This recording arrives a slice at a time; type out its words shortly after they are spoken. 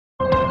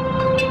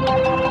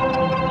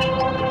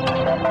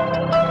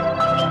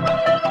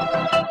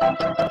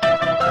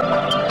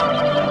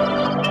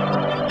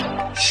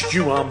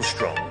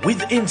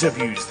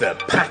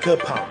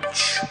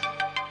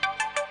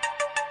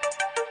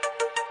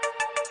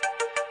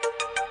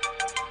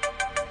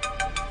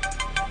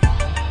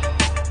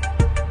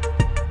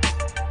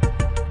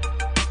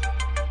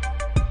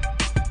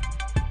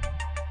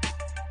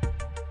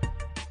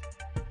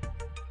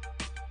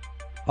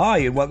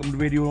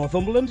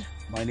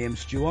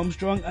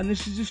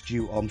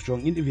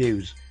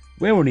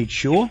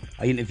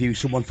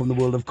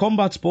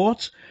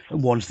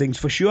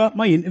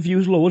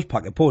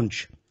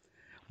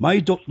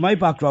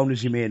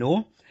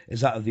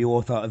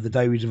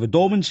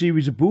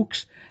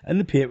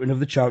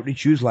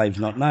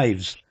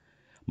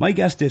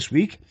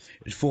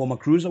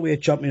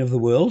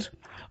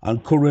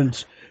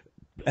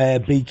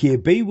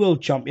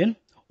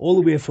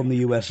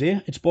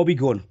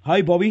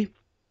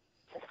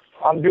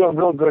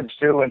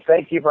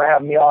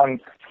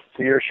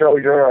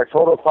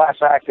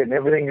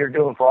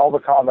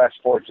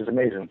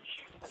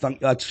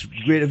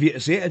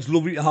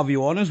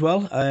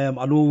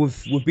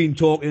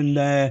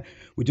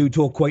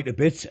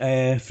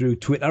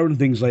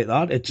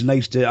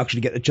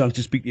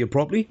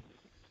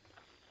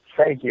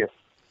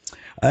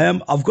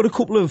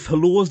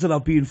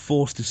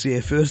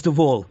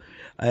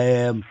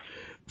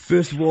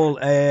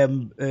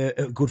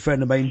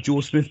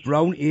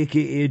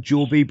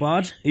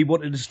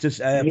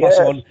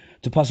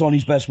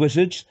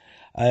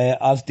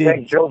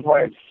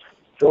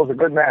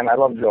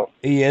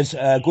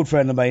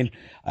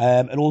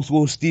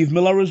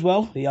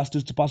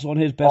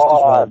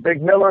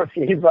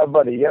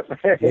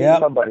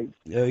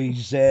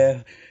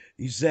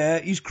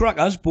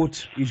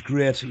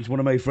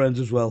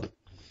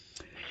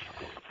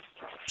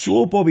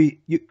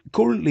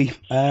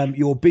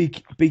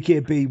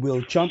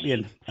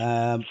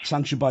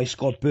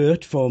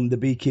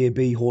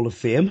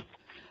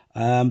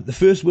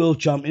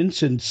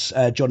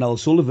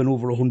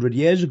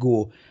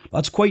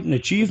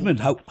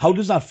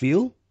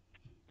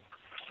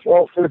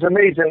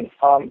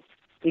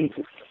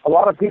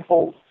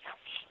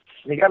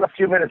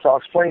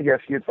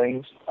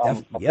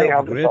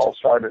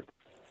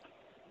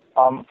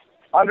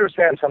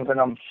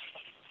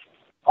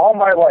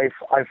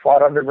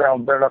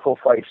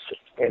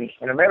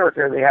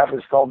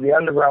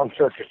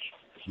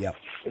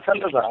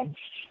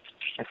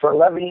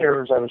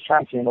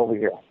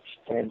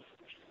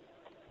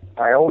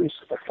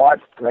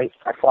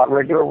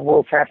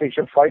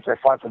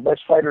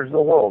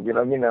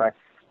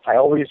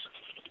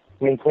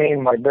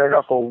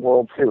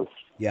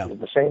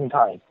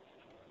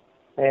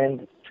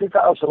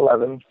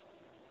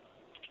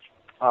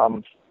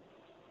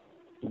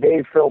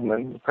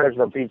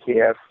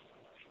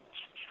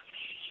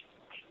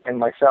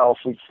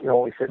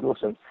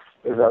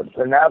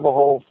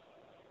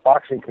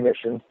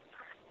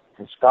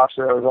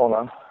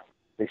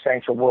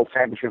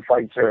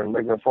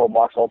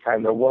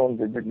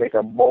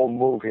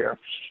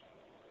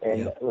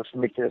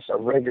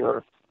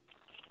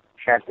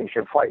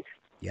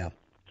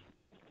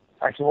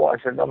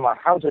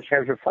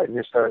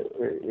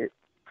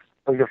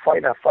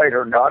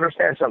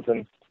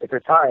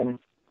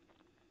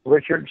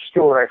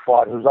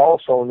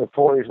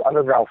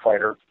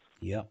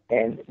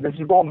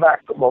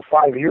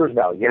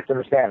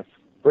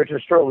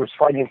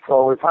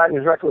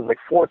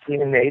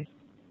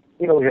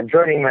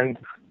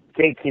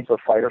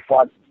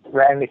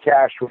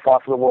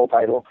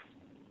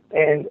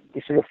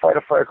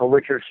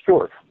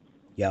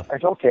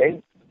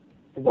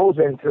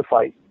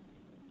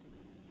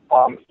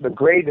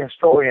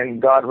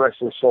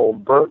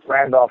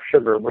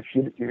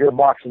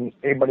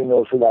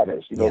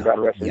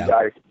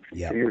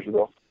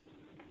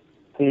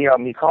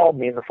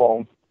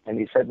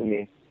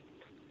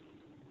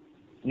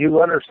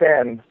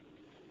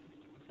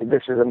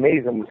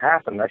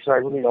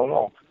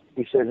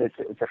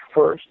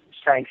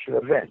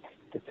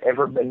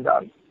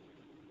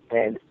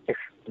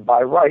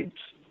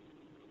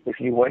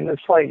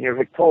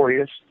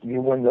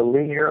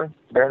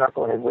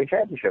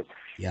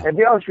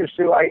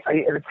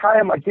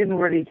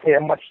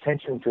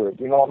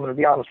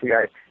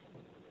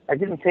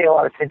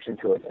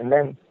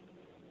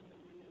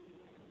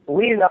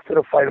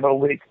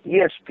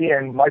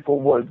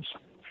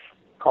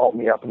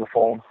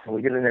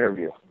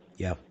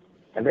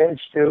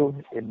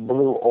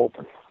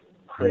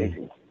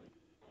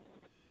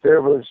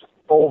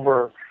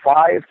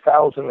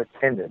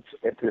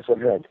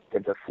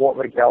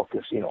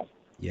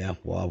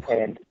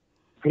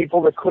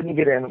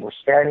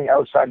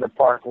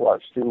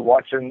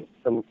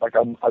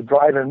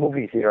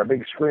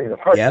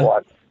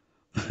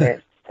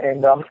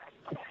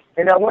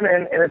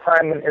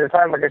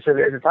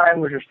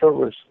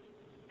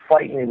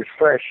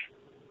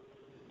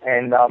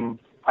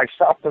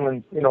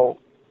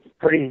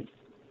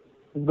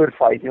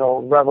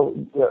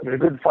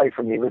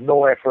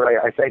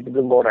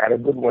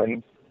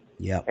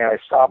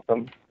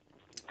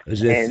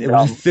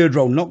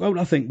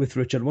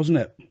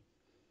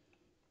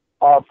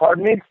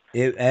Pardon me?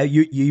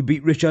 You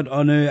beat Richard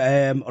on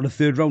a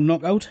third round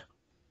knockout?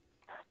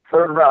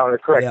 Third round,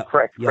 correct, Yeah,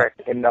 correct, yeah.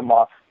 correct. And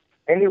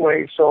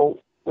anyway, so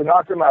we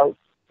knocked him out,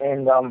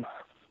 and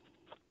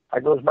I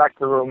goes back to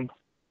the room,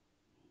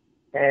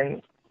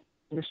 and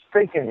just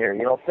thinking here,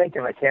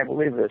 I can't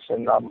believe this.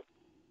 And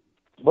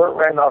Burt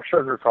Randolph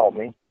Sugar called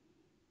me,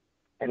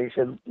 and he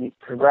said,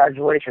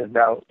 "Congratulations,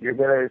 now you're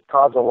going to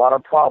cause a lot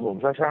of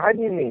problems." I said, "How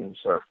do you mean,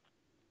 sir?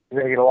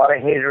 You're going to get a lot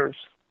of haters,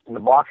 and the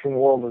boxing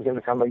world is going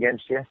to come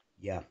against you,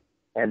 Yeah.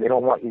 and they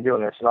don't want you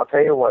doing this." And I'll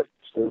tell you what,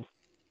 Stu,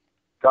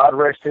 God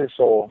rest his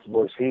soul,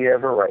 was he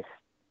ever right?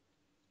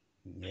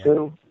 Yeah.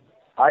 Stu,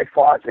 I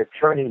fought the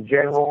Attorney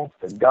General,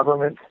 the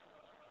government.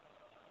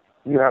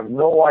 You have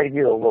no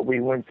idea what we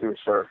went through,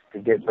 sir, to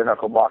get bare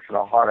knuckle boxing,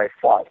 how hard I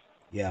fought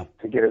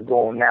to get it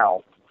going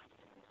now.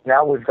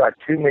 Now we've got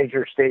 2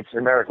 major states in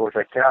America, which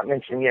I cannot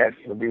mention yet.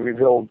 It'll be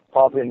revealed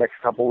probably in the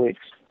next couple of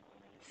weeks.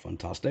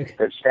 Fantastic.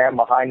 That stand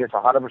behind us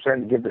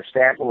 100% to give the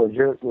stamp of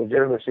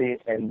legitimacy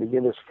and to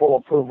give us full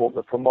approval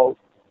to promote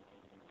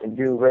and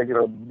do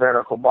regular bare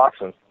knuckle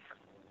boxing.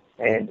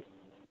 And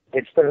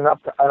it's been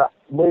enough to,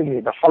 believe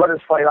me, the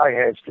hardest fight I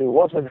had, Stu,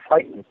 wasn't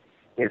fighting.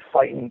 It's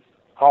fighting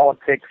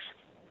politics,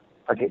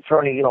 like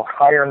attorney,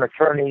 hiring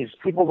attorneys.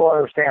 People don't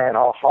understand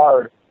how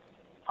hard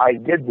I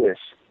did this.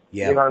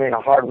 Yeah. You know what I mean?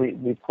 How hard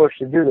we pushed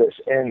to do this.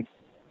 And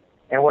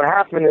what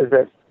happened is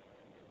that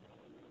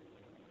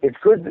it's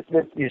good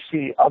that you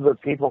see other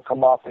people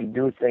come up and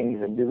do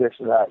things and do this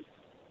and that.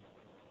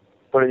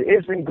 But it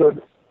isn't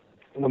good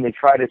when they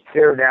try to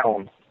tear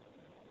down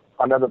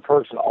another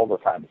person all the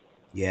time.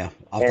 Yeah,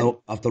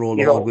 after all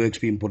the hard work's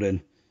been put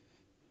in.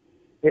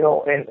 And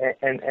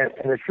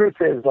the truth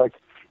is, like,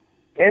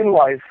 in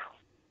life,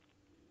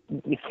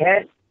 you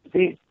can't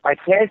I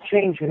can't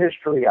change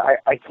history.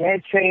 I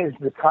can't change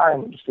the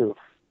times, too.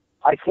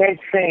 I can't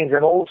change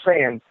an old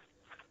saying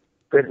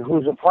that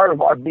who's a part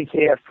of our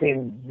BKF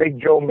team,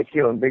 Big Joe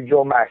McEwen, Big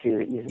Joe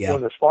Mackey. He's one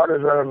of the smartest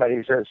I've ever met.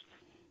 He says,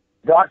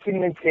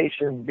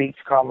 documentation beats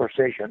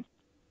conversation.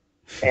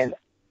 And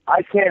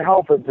I can't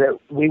help it that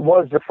we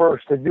was the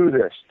first to do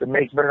this, to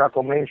make bare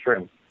knuckle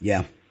mainstream.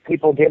 Yeah.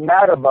 People get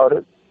mad about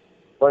it,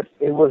 but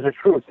it was the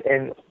truth.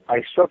 And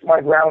I stuck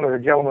my ground as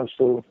a gentleman's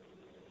too,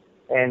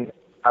 and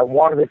I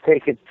wanted to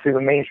take it to the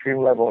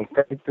mainstream level and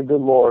thank the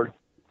good Lord.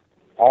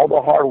 All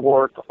the hard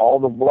work, all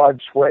the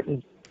blood, sweat,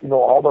 and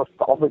all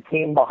the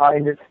team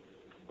behind it,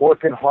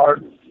 working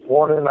hard,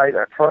 morning night,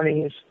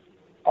 attorneys,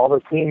 all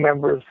the team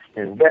members,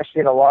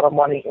 investing a lot of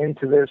money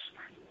into this,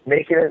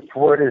 making it to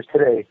where it is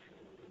today.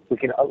 We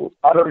can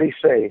utterly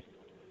say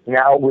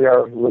now we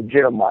are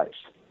legitimized.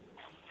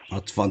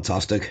 That's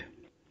fantastic.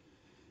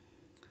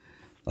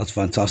 That's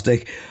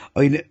fantastic. I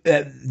mean,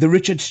 the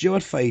Richard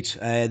Stewart fight,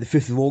 the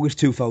 5th of August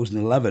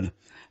 2011,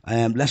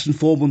 less than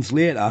 4 months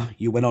later,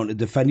 you went on to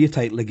defend your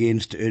title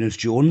against Ernest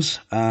Jones,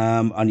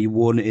 and you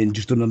won in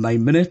just under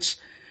 9 minutes.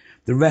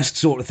 The rest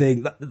sort of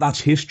thing,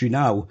 that's history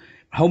now.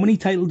 How many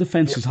title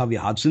defenses have you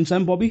had since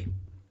then, Bobby?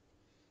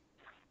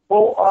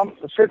 Well,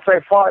 since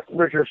I fought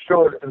Richard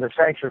Stewart in the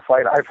sanctioned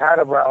fight, I've had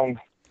around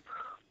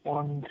 8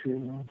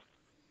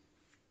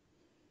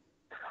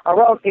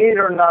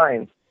 or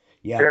 9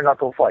 bare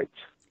knuckle fights.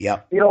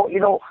 Yeah.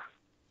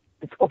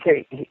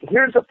 Okay,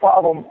 here's the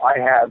problem I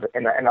have,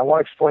 and I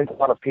want to explain to a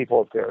lot of people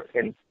out there,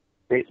 and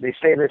they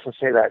say this and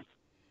say that.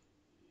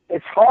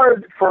 It's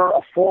hard for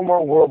a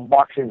former world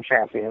boxing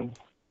champion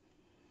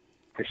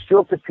to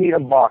still compete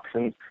in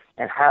boxing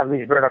and have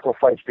these bare knuckle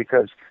fights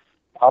because,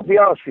 I'll be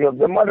honest with you,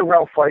 the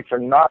underground fights are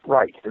not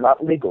right. They're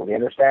not legal, you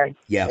understand?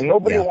 Yeah. And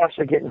nobody wants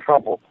to get in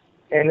trouble.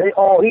 And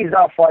he's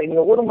not fighting.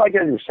 What am I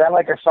going to do? Sound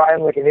like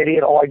like an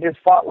idiot? Oh, I just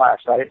fought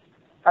last night.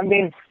 I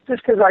mean,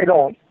 just because I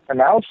don't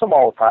announce them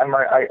all the time,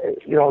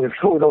 the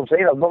people don't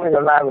say that, don't mean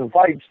I'm not having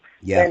fights.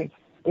 Yeah. And,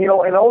 the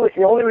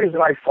only reason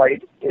I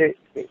fight is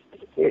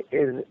if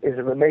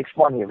it makes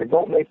money. If it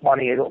don't make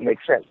money, it don't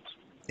make sense.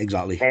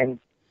 Exactly. And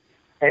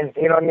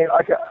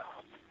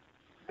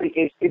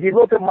if you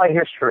look at my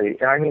history,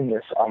 and I mean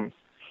this,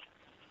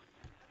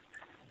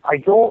 I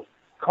don't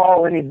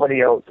call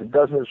anybody out that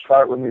doesn't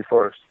start with me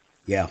first.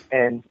 Yeah.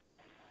 And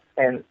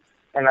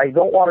I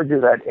don't want to do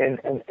that. And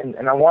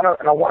I want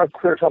to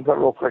clear something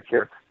real quick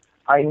here.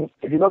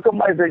 If you look at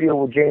my video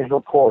with James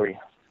McCory,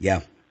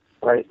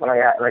 right, when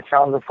I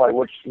challenged the fight,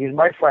 which he's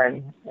my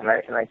friend,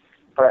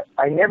 but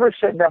I never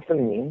said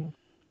nothing mean.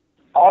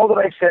 All that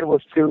I said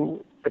was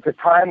at the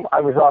time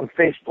I was on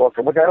Facebook,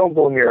 which I don't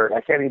go near it.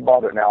 I can't be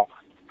bothered now.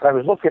 But I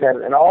was looking at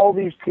it, and all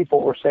these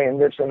people were saying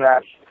this and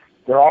that.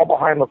 They're all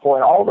behind McCoy.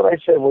 And all that I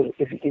said was,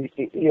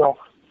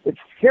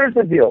 here's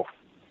the deal.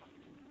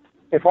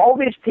 If all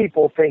these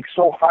people think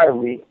so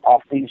highly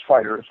of these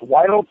fighters,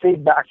 why don't they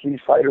back these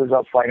fighters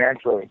up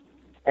financially?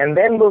 And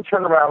then they'll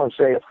turn around and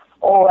say,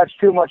 oh, that's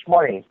too much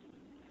money.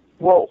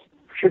 Well,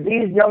 should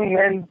these young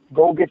men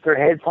go get their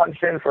head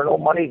punched in for no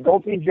money?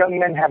 Don't these young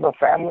men have a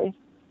family,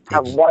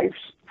 have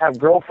wives, have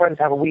girlfriends,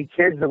 have wee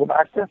kids to go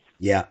back to?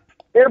 Yeah.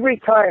 Every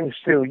time,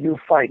 Stu, you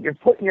fight, you're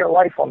putting your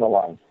life on the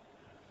line.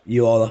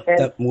 You are,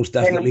 most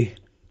definitely.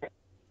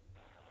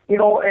 You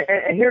know,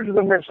 and here's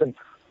the mission.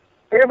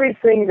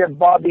 Everything that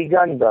Bobby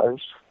Gunn does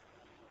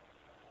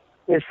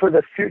is for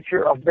the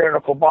future of bare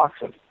knuckle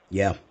boxing.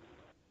 Yeah.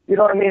 You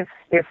know what I mean?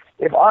 If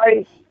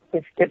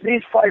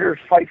these fighters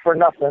fight for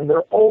nothing,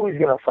 they're always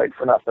going to fight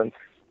for nothing.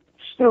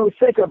 Stu,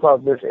 think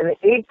about this. In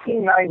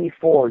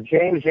 1894,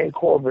 James J.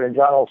 Corbett and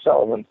John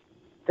O'Sullivan,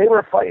 they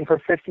were fighting for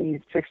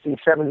 $50,000, $60,000,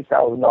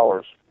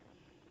 $70,000.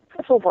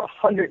 That's over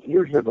 100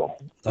 years ago.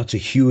 That's a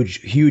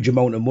huge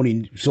amount of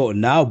money sort of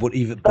now, but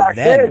even back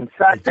then,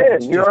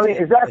 you know what I mean?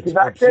 Exactly,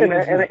 back then,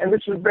 and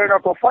this is bare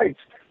knuckle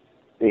fights.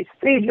 These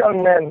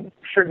young men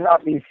should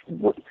not be.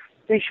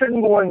 They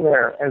shouldn't go in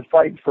there and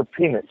fight for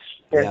peanuts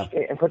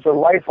and put their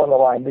life on the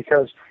line,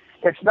 because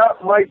it's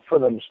not right for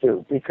them,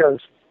 Stu. Because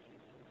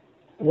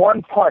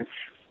one punch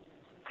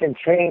can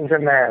change a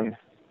man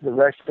the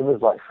rest of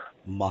his life.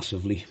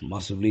 Massively.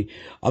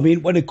 I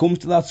mean, when it comes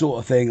to that sort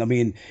of thing, I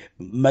mean,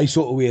 my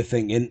sort of way of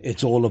thinking,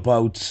 it's all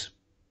about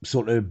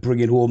sort of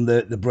bringing home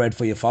the bread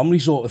for your family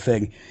sort of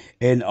thing.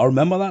 And I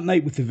remember that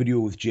night with the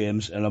video with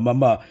James, and I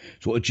remember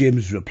sort of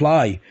James'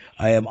 reply.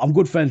 I'm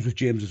good friends with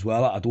James as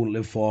well. I don't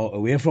live far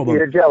away from him.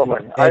 He's a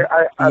gentleman.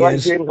 I like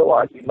James a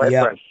lot. He's my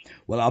friend.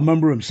 Well, I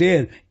remember him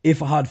saying,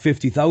 if I had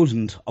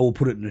 50,000, I would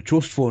put it in a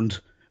trust fund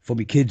for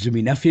my kids and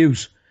my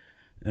nephews.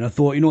 And I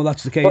thought, you know,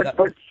 that's the case.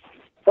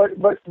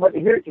 But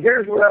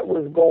here's where that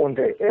was going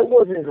to. It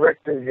wasn't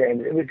directed to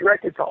James. It was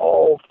directed to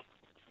all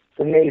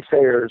the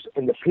naysayers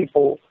and the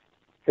people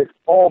that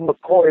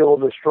McCoy will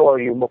destroy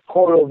you.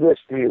 McCoy will this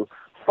to you.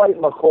 Fight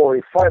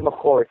McCoy.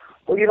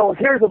 Well, you know,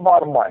 here's the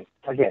bottom line.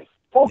 Again,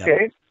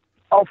 okay,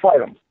 I'll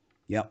fight him.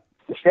 Yep.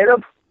 Instead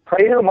of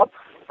praising him up,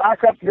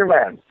 back up your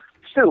man.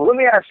 Stu, let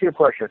me ask you a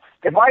question.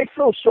 If I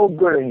feel so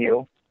good in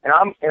you, and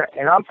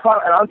I'm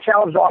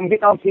challenged, I'm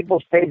getting on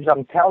people's pages,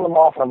 I'm telling them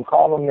off, and I'm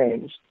calling them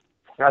names,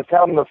 and I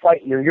tell them to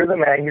fight you. You're the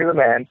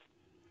man.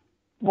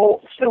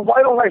 Well, Stu,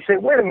 why don't I say,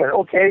 wait a minute,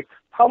 okay,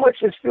 how much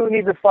does Stu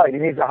need to fight? He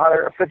needs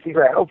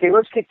 $150,000. Okay,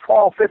 let's get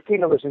 12,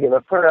 15 of us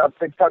together. Put it up,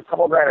 a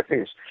couple grand a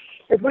piece.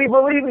 If we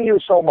believe in you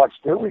so much,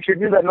 Stu, we should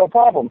do that, no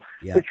problem.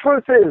 Yeah. The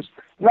truth is,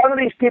 none of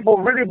these people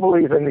really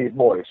believe in these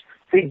boys.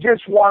 They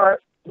just want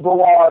to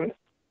go on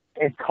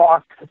and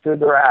talk to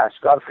their ass.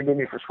 God forgive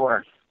me for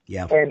swearing.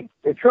 Yeah. And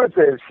the truth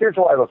is, here's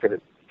how I look at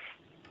it.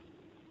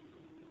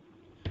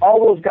 All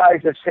those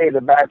guys that say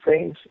the bad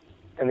things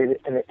and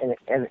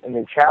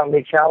they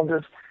challenge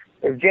us,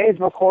 if James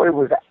McCoy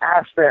was to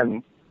ask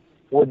them,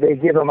 would they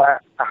give him a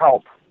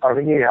help or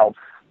if he need help,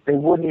 they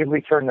wouldn't even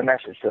return the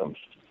message to him.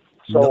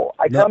 So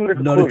I come to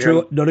the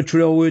conclusion. Not a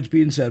trio of words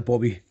being said,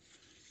 Bobby.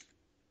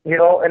 You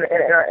know,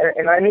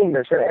 and I mean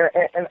this,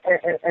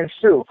 and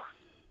Stu,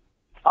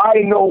 I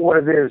know what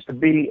it is to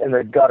be in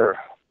the gutter.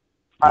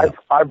 Yeah.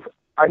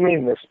 I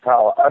mean this,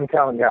 pal. I'm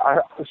telling you,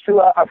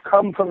 Stu, I've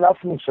come from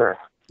nothing, sir.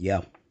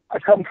 Yeah. I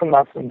come from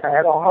nothing. I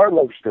had a hard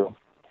life, Stu.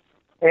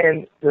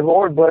 And the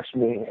Lord blessed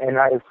me, and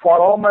I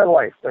fought all my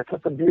life. I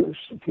took abuse,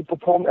 and people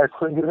told me I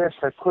couldn't do this,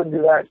 I couldn't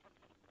do that,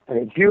 and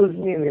they abused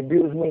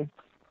me.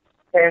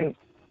 And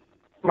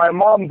my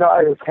mom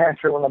died of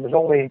cancer when I was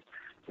only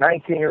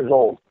 19 years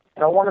old.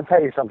 And I want to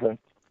tell you something.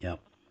 Yeah.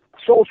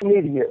 Social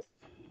media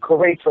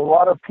creates a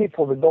lot of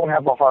people that don't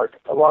have a heart,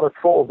 a lot of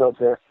trolls out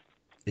there.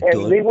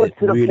 They went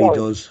to the really point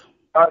does.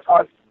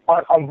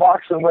 On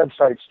boxing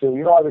websites, too.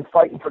 You know, I've been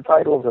fighting for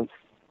titles, and,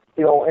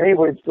 you know,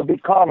 anyways, there'll be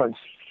comments.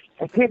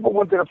 And people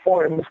went to the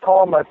point and was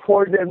calling my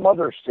poor dead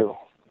mothers, too.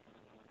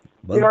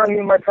 Well, you know what I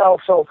mean, my pal?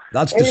 So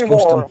that's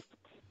disgusting.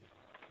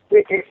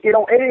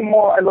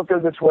 Anymore, I look at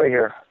it this way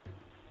here.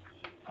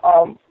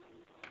 Talk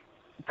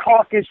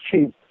is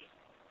cheap.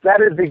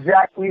 That is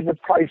exactly the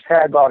price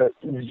tag on it.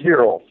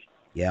 0.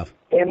 Yeah.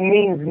 It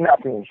means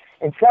nothing.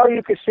 Until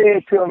you can say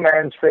it to a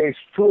man's face,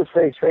 to his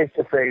face, face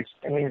to face,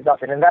 it means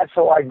nothing. And that's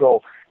how I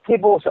go.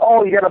 People will say,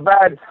 oh, you got a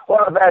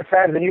lot of bad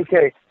fans in the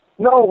UK.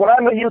 No, when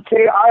I'm in UK,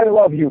 I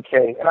love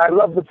UK, and I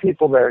love the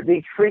people there.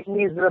 They treat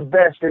me the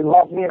best. They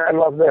love me, and I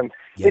love them.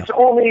 Yeah. It's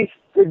only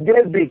the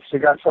deadbeats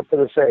that got something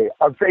to say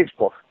on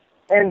Facebook.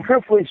 And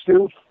truthfully,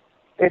 Stu,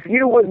 if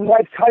you was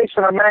Mike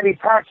Tyson or Manny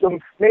Pacquiao,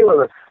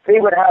 Mayweather, they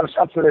would have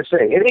something to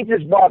say. It ain't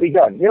just Bobby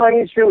Gunn. You know what I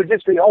mean, Stu? It's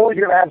just they're always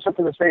going to have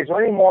something to say. So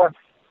anymore,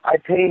 I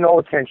pay no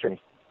attention.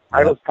 Yeah.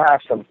 I look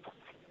past them.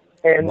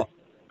 And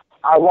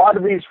a lot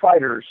of these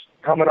fighters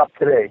coming up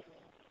today,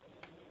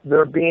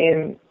 they're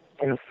being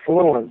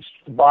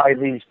influenced by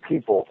these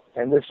people.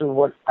 And this is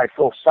what I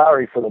feel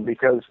sorry for them,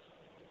 because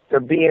they're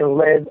being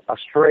led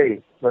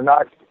astray. They're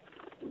not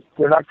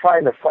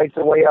trying to fight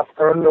their way up,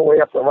 earn their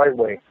way up the right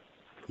way.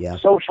 Yeah.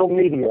 Social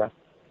media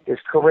is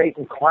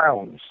creating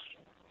clowns.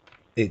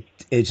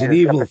 It's an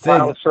evil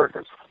thing.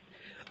 Circus.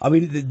 I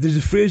mean, there's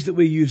a phrase that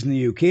we use in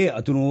the UK.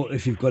 I don't know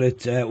if you've got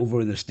it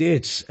over in the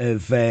States,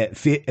 of a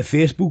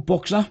Facebook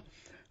boxer.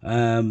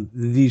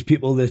 These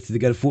people, they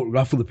get a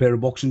photograph with a pair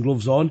of boxing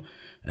gloves on.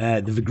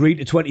 They've agreed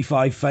to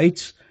 25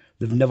 fights.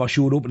 They've never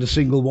showed up in a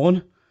single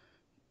one.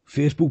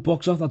 Facebook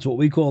boxer, that's what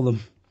we call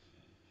them.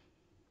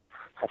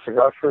 That's the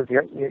God's truth.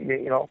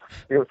 You know,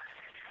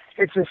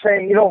 it's the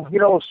same. You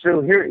know,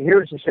 Stu.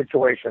 Here's the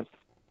situation.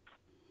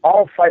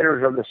 all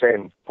fighters are the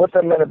same. Put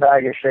them in a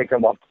bag and shake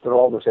them up. They're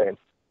all the same.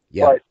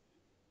 Yeah.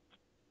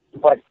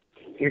 But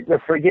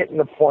you're forgetting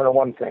the point of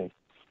one thing.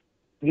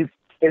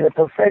 In the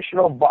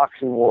professional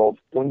boxing world,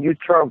 when you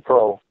turn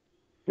pro,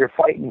 you're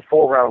fighting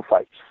 4-round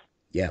fights.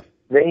 Yeah.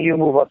 Then you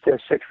move up to a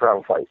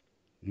 6-round fight.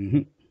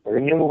 Mm-hmm. And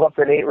then you move up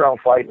to an 8-round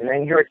fight, and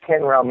then you're a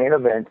 10-round main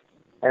event,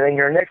 and then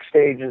your next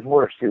stage is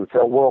worse, too,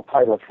 to a world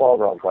title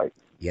 12-round fight.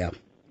 Yeah.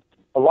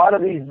 A lot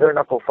of these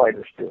bare-knuckle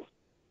fighters do.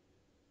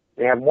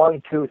 They have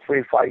 1, 2,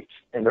 3 fights,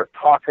 and they're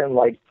talking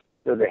like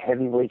they're the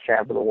heavyweight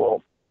champ of the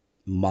world.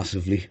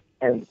 Massively.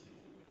 And,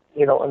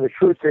 and the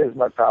truth is,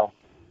 my pal,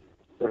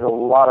 there's a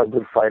lot of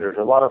good fighters.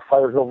 A lot of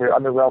fighters over here,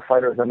 underground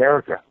fighters in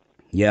America.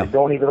 Yeah. They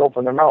don't even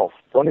open their mouth.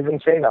 Don't even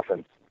say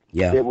nothing.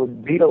 Yeah. They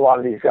would beat a lot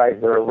of these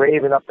guys that are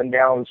raving up and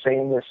down,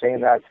 saying this,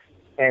 saying that.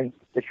 And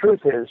the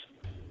truth is,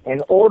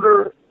 in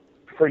order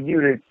for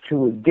you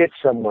to get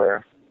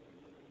somewhere,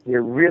 you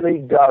really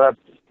gotta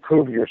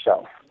prove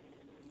yourself.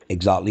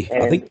 Exactly.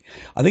 And I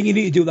think you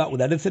need to do that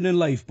with anything in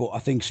life, but I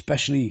think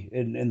especially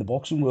in the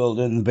boxing world,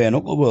 in the bare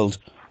knuckle world.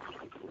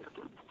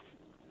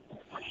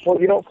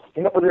 Well, you know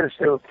what it is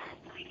too.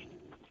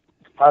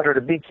 Under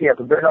the BKF,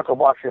 the Bare Knuckle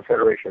Boxing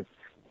Federation,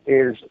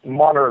 is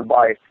monitored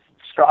by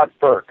Scott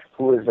Burke,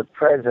 who is the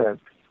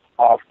president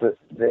of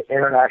the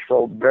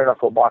International Bare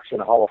Knuckle Boxing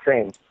Hall of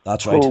Fame.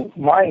 That's right. Who,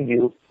 mind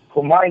you,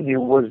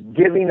 was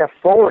giving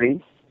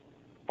authority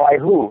by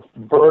who?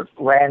 Burt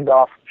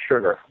Randolph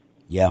Sugar.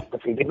 Yeah.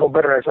 If you get no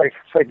better, it's like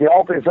the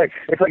ultimate.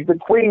 It's like the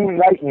Queen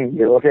knighting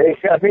you. Okay,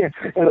 I mean,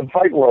 in the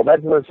fight world,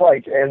 that's what it's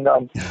like. And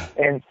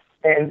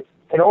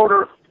in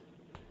order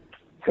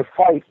to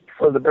fight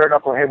for the bare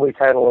knuckle heavyweight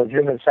title, a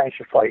legitimate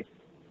sanctioned fight,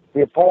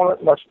 the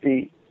opponent must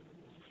be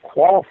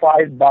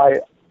qualified by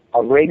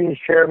a ratings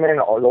chairman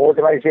or the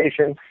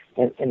organization,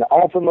 and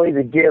ultimately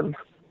to give,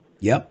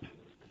 yep,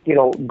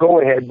 go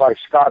ahead by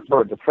Scott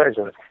Bird, the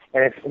president.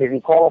 And if he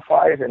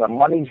qualifies and the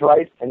money's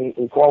right and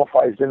he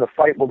qualifies, then the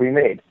fight will be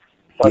made.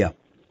 But yeah.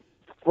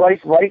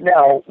 Right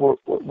now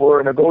we're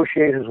in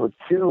negotiations with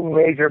 2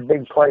 major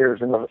big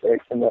players in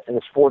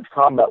the sports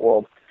combat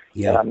world.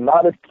 Yeah. And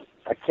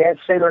I can't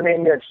say their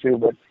name yet, Stu,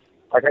 but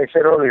like I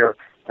said earlier,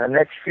 in the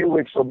next few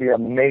weeks there'll be a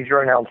major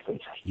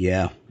announcement.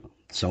 Yeah.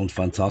 Sounds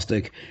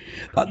fantastic.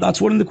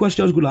 That's one of the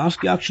questions I was going to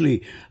ask you,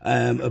 actually,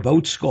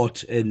 about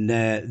Scott in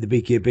the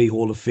BKB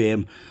Hall of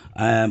Fame.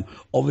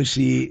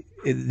 Obviously,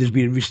 there's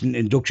been a recent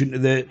induction to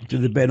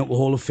the Bare Knuckle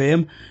Hall of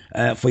Fame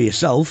for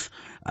yourself,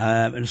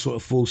 and a sort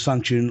of full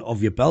sanction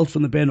of your belt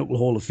from the Bare Knuckle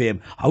Hall of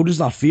Fame. How does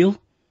that feel?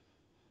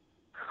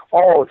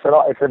 Oh,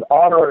 it's an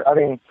honor. I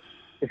mean,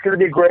 it's going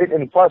to be great,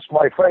 and plus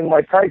my friend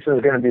Mike Tyson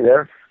is going to be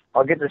there.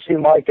 I'll get to see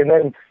Mike, and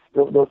then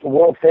the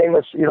world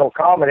famous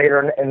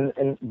commentator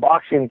and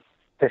boxing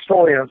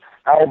historian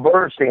Al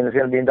Bernstein is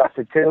going to be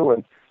inducted too,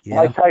 and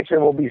Mike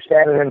Tyson will be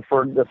standing in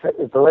for the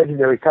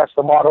legendary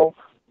Custom Auto.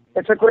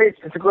 It's a great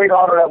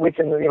honor that we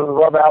can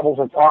rub apples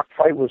and talk,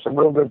 fight with some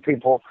real good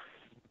people.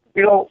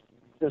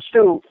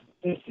 Stu,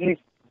 in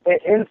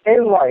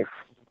life,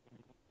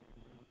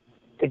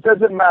 it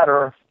doesn't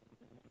matter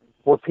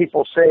what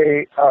people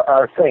say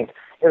or think,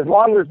 as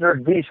long as they're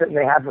decent and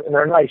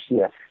they're nice to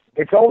you.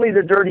 It's only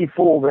the dirty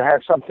fool that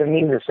has something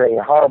mean to say,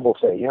 horrible to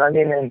say. You know what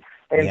I mean?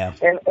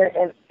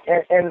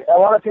 And a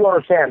lot of people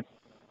understand.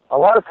 A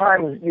lot of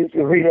times you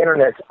read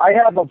internet. I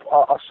have a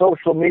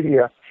social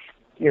media,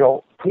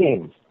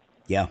 team.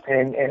 Yeah.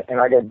 And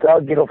I got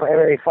Doug, for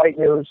MMA Fight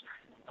News,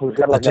 who's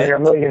got like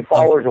 1 million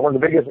followers, and one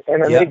of the biggest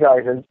MMA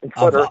guys in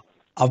Twitter.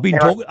 I've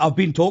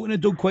been talking to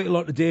Doug quite a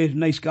lot today.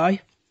 Nice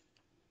guy.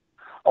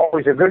 Oh,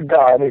 he's a good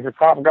guy. I mean, he's a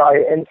top guy.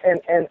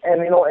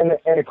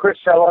 And Chris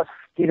Sella,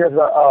 he does a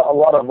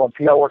lot of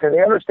PR work, and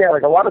they understand,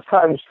 like, a lot of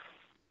times,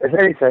 as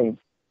anything,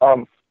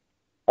 a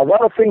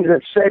lot of things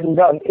that's said and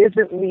done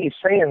isn't me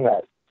saying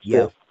that.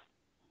 Yeah.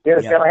 You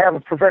understand? I have a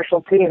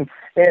professional team,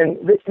 and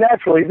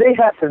naturally, they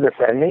have to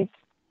defend me.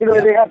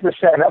 They have to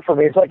stand up for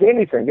me. It's like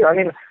anything. You know what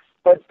I mean?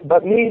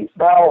 But me,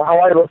 how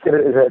I look at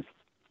it is that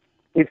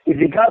if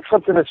you got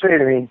something to say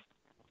to me,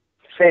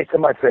 say it to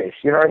my face.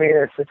 You know what I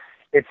mean?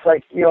 It's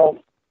like,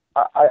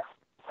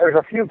 there's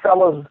a few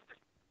fellows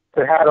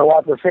that had a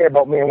lot to say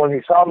about me, and when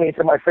they saw me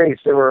to my face,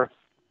 they were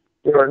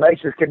nice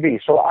as could be.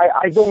 So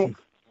I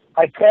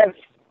can't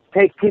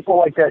take people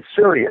like that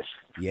serious.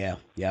 Yeah.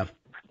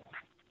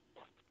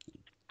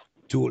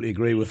 Totally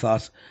agree with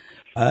that.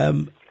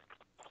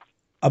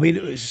 I mean,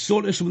 it's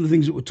sort of some of the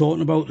things that we're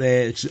talking about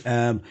there. It's,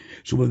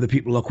 some of the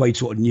people are quite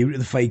sort of new to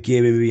the fight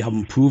game, maybe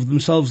haven't proved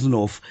themselves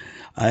enough.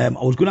 I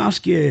was going to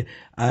ask you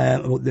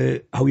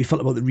about how you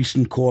felt about the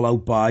recent call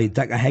out by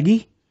Dickie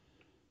Heggie.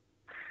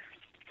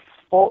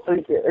 Well,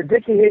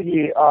 Dickie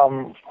Heggie,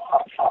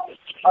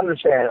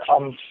 understand,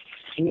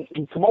 he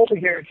came over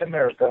here to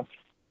America,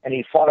 and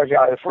he fought a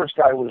guy. The first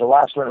guy was the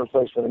last minute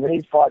replacement, and then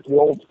he fought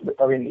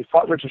he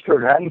fought Richard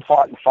Stewart, and hadn't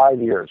fought in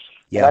 5 years.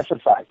 Yeah, that's a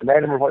fact. The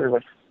man never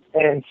fought.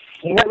 And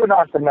he never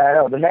knocked the man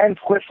out. The man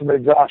quit from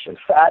exhaustion,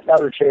 fat,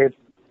 out of shape.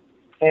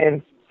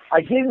 And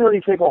I didn't really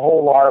think a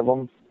whole lot of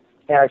him.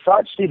 And I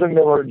thought Stephen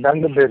Miller had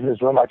done the business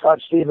with him. I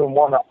thought Stephen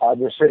won a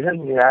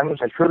decision, unanimous.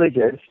 I truly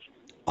did.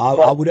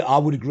 I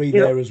would agree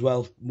there as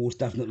well, most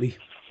definitely.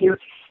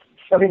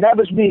 I mean, that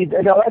was me.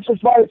 That's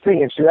just my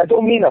opinion, Stu. That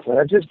don't mean nothing.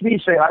 That's just me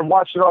saying I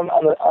watched it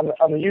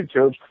on the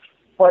YouTube.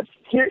 But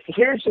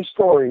here's the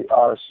story,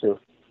 Stu.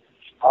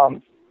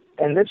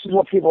 And this is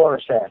what people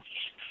understand.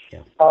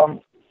 Yeah.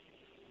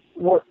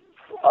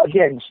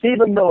 Again,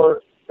 Stephen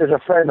Miller is a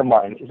friend of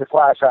mine. He's a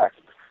class act.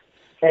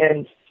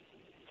 And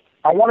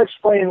I want to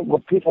explain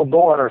what people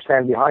don't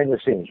understand behind the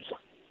scenes.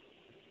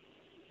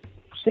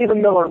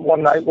 Stephen Miller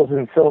one night was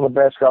in Phil the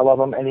Best, I love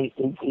him, and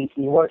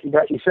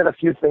he said a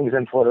few things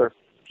in Twitter.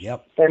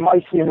 Yep. And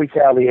my team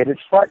retaliated.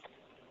 But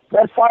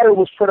that fire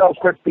was put out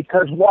quick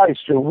because why,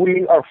 Stu?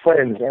 We are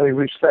friends and we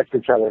respect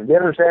each other. Do you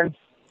understand?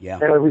 Yeah.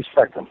 And I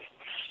respect him.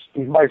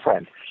 He's my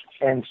friend.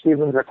 And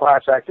Stephen's a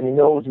class act, and he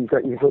knows he's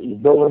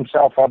built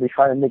himself up. He's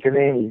trying to make a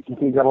name.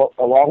 He's got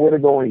a long way to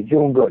go, and he's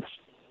doing good.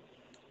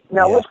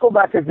 Now, let's go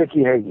back to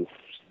Dickie Hagee.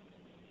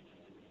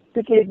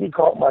 Dickie Hagee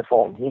called my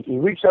phone. He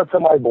reached out to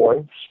my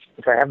boy,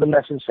 which I have the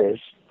message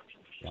saved,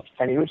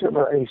 and he reached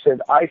out and he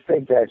said, I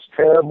think that's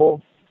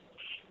terrible.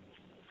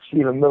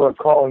 Stephen Miller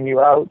calling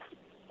you out.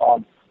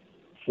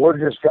 We're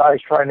just guys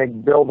trying to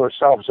build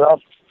ourselves up.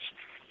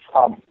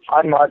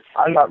 I'm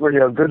not really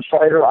a good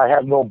fighter. I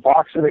have no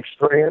boxing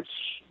experience,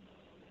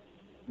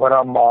 but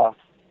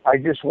I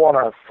just want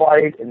to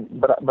fight.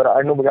 But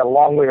I know we got a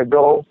long way to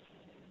go.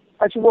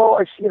 I said, well,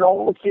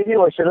 look at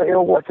you. I said,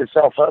 it'll work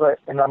itself out.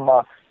 And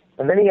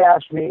then he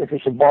asked me if he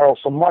could borrow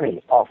some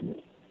money off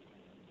me.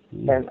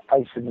 And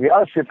I said, to be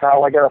honest with you,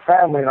 pal, I got a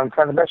family and I'm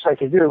trying the best I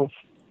can do.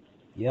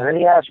 Yeah. And then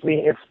he asked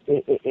me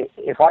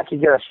if I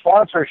could get a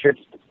sponsorship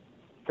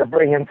to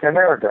bring him to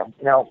America.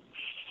 Now,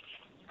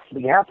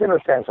 you have to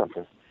understand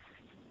something.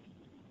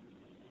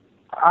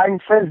 I'm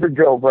friends with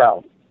Joe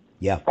Brown.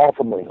 Yeah.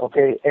 Ultimately,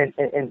 okay?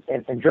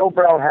 And Joe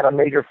Brown had a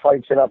major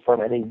fight set up for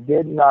him, and he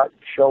did not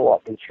show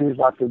up. He chose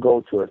not to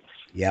go to it.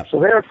 Yeah.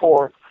 So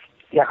therefore,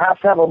 you have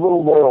to have a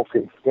little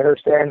loyalty. You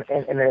understand?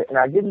 And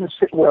I didn't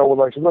sit well with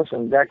him. I said,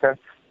 listen, Decca,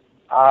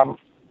 I'm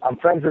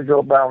friends with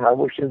Joe Brown. I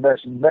wish you the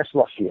best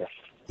luck to you.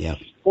 Yeah.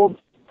 Well,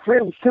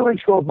 2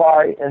 weeks goes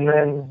by, and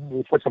then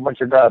he puts a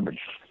bunch of garbage.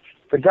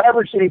 The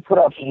garbage that he put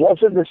up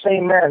wasn't the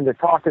same man that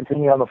talking to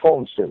me on the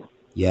phone, Stu.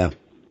 Yeah.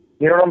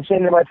 You know what I'm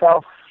saying to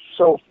myself?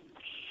 So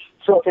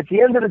at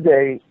the end of the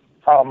day,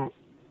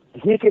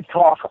 he could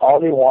talk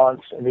all he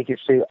wants, and he could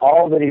say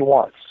all that he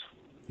wants.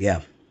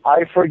 Yeah.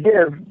 I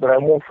forgive, but I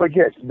won't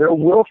forget. There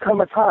will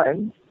come a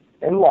time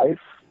in life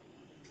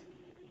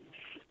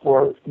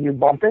where you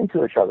bump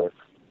into each other.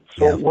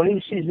 So when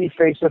he sees me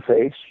face to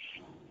face,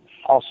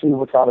 I'll see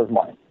what's on his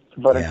mind.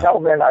 But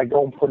until then, I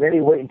don't put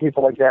any weight in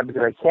people like that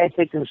because I can't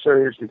take them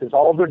serious because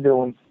all they're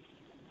doing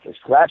is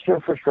grasping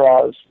for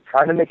straws,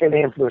 trying to make a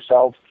name for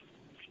themselves,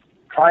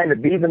 trying to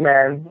be the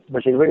man,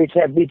 but they really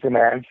can't beat the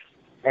man,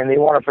 and they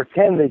want to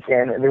pretend they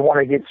can, and they want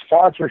to get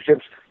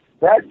sponsorships.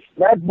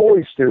 That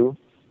boy, Stu,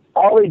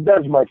 all he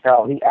does, my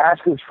pal, he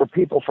asks for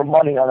people for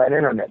money on that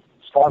internet,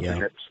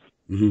 sponsorships.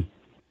 Yeah.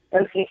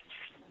 Mm-hmm.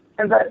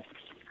 And that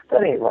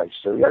ain't right,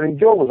 Stu. I mean,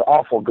 Joe was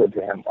awful good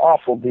to him,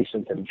 awful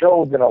decent to him.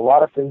 Joe did a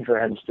lot of things for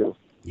him, Stu.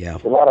 Yeah.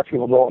 A lot of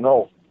people don't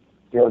know.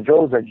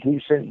 Joe's a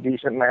decent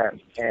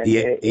man. And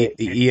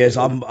he is.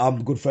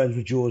 I'm good friends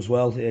with Joe as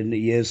well, and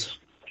he is.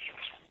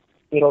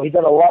 He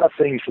done a lot of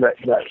things for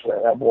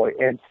that boy.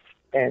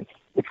 And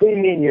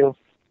between me and you,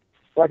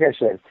 like I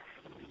said,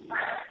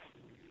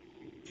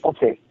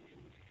 okay,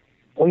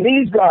 when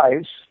these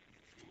guys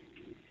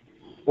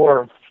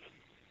were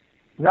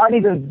not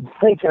even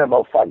thinking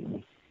about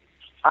fighting,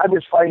 I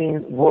was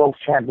fighting world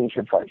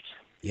championship fights.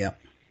 Yeah.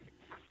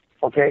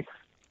 Okay?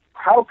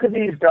 How could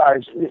these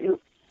guys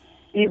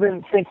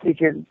even think they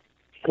could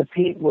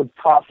compete with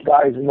top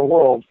guys in the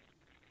world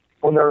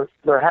when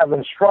they're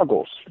having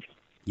struggles?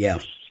 Yeah.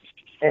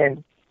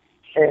 And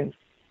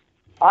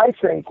I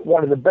think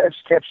one of the best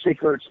kept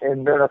secrets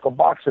in bare knuckle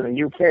boxing in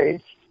the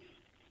UK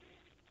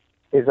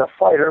is a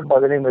fighter by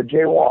the name of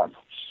Jay Wan.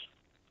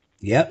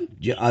 Yeah.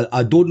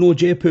 I don't know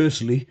Jay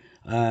personally,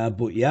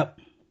 but yeah.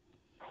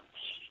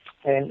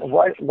 And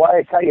why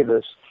I tell you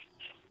this,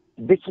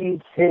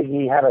 Dickie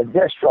Hagee had a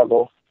death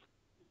struggle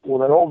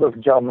with an older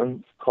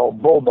gentleman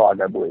called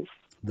Bulldog, I believe.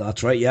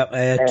 That's right,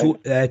 yeah.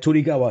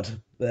 Tony Goward,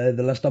 the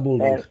Leicester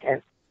Bulldog.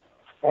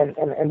 And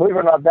believe it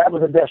or not, that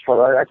was a death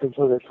struggle. I think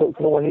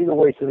it went either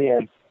way to the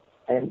end.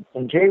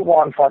 And Jay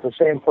Wan fought the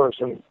same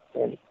person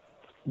and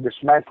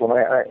dismantled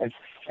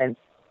him.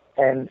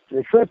 And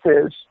the truth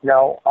is,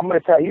 now, I'm going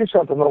to tell you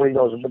something nobody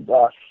knows,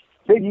 but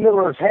Big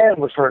Miller's hand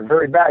was hurt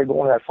very bad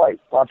going to that fight.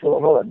 A lot of people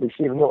don't know that, Big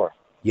Stephen Miller.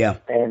 Yeah.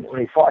 And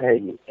when he fought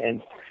Hagee.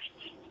 And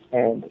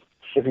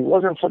if he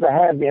wasn't for the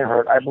hand being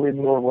hurt, I believe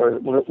Miller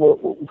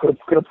could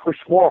have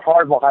pushed more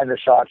hard behind the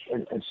shots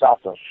and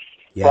stopped him.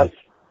 Yeah.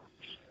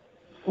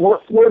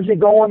 But where's he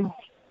going?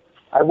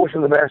 I wish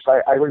him the best.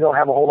 I really don't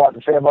have a whole lot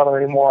to say about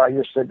him anymore. I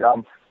just said,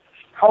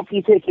 how can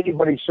you take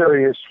anybody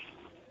serious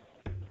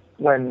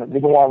when they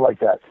go on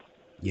like that?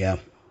 Yeah.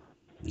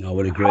 I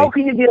would agree. How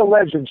can you be a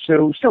legend,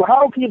 Stu? Stu,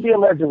 how can you be a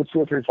legend with 2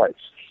 or 3 fights?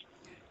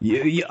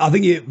 I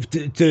think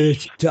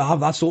to have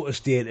that sort of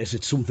status,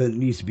 it's something that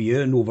needs to be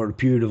earned over a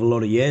period of a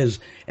lot of years,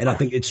 and I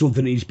think it's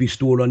something that needs to be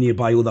stored on you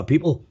by other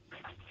people.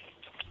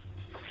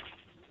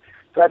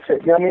 That's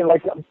it. You know what I mean?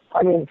 Like,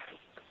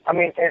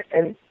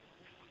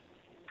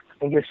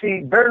 and you see,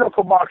 bare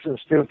knuckle boxing,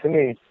 Stu, to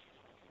me,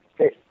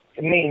 it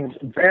means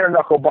bare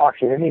knuckle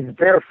boxing. It means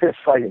bare fist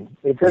fighting.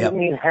 It doesn't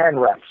mean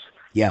hand reps.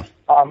 Yeah.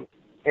 And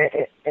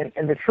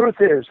the truth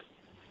is,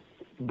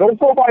 don't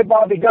go by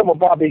Bobby Gunn, what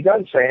Bobby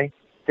Gunn's saying.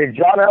 Did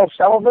John L.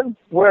 Sullivan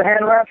wear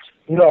hand wraps?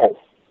 No.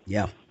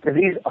 Yeah. Did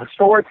these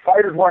historic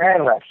fighters wear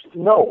hand wraps?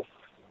 No.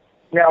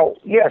 Now,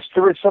 yes,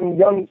 there's some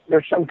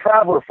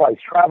traveler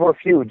fights, traveler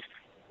feuds.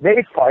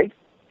 They fight,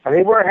 and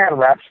they wear hand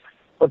wraps,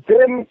 but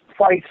them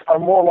fights are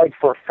more like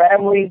for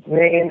family,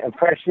 name, and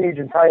prestige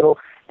and title,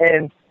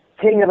 and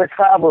King of the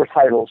Traveler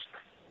titles.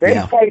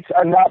 Them fights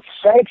are not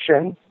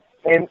sanctioned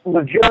and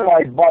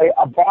legitimized by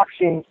a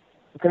boxing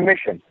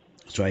commission.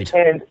 That's right.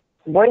 And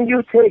when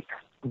you take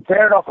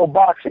bare knuckle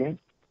boxing,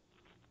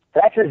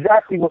 that's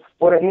exactly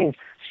what it means.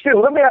 Stu,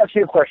 let me ask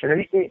you a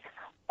question. Hey,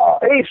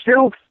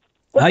 Stu,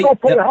 let's go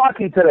play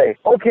hockey today.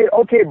 Okay,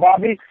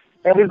 Bobby.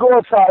 And we go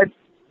outside.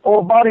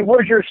 Oh, Bobby,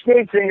 where's your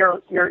skates and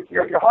your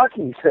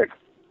hockey stick?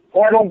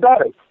 Oh, I don't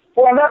got it.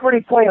 Well, I'm not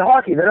really playing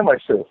hockey then, am I,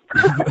 Stu?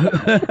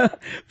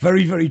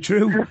 Very, very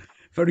true.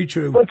 Very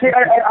true. Okay,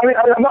 I mean,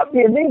 I'm not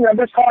being mean. I'm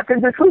just talking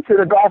the truth,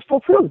 the gospel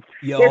truth.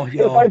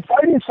 If I'm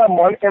fighting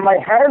someone and my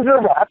hands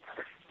are wrapped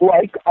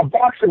like a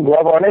boxing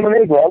glove or an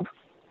MMA glove,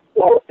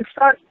 well, it's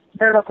not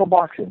bare knuckle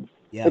boxing.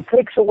 Yeah. It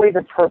takes away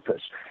the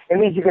purpose. It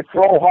means you can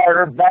throw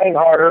harder, bang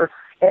harder,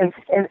 and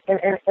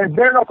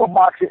bare knuckle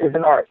boxing is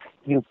an art.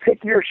 You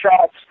pick your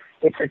shots.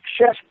 It's a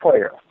chess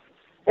player.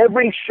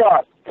 Every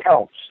shot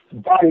counts.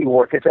 Body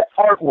work. It's an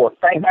artwork.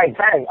 Bang, bang,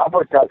 bang.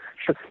 Uppercut.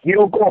 You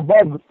don't go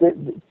above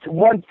 2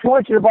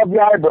 inches above the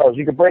eyebrows.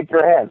 You can break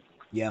your hand.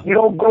 Yeah. You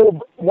don't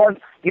go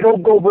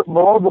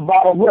below the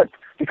bottom lip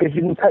because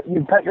you can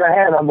cut your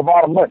hand on the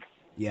bottom lip.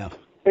 Yeah.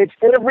 It's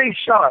every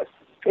shot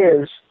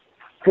is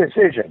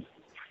precision.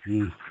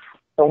 And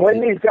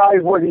when these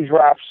guys wear these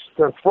wraps,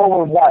 they're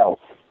throwing wild.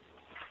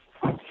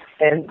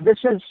 And this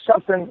is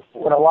something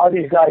what a lot of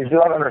these guys do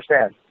not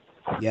understand.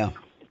 Yeah.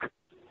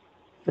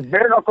 The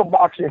Bare Knuckle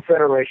Boxing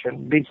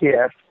Federation,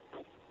 BKF,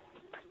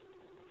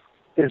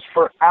 is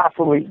for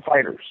athlete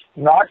fighters,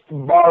 not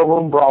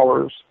barroom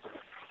brawlers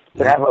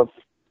that have a,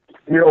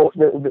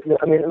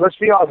 I mean, let's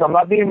be honest, I'm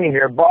not being mean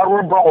here.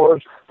 Barroom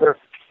brawlers, their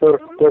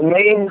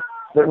main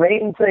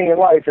thing in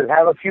life is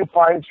have a few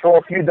pints, throw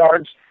a few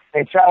darts,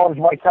 and challenge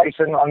Mike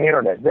Tyson on the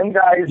internet. Them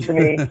guys, to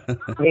me,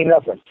 mean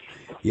nothing.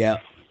 Yeah.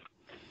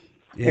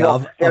 Yeah,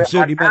 I've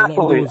certainly met a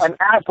lot of those. An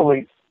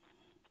athlete,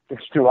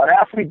 it's true. An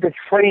athlete that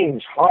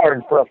trains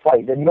hard for a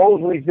fight, that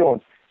knows what he's doing,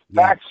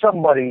 that's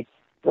somebody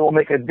that will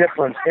make a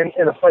difference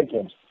in a fight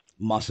game.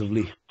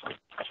 Massively.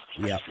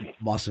 Yeah,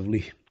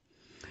 massively.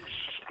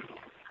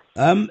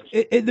 At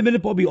the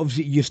minute, Bobby,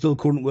 obviously you're still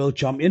current world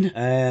champion,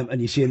 and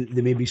you're saying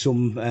there may be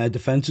some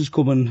defences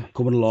coming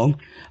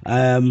along.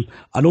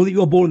 I know that you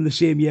were born in the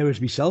same year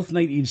as myself,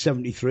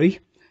 1973.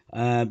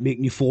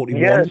 Making you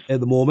 41 at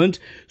the moment.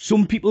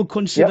 Some people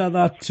consider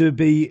that to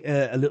be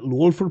a little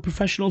old for a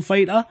professional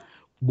fighter.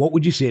 What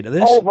would you say to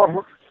this?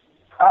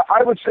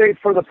 I would say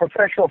for the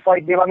professional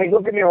fight game, I mean,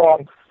 don't get me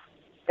wrong,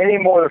 any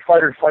more of the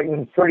fighters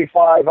fighting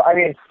 35, I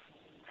mean,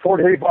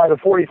 35 to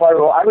 45,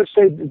 I would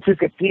say to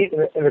compete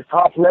in the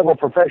top level of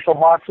professional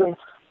boxing,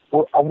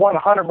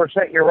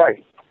 100% you're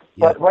right.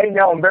 But right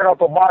now in bare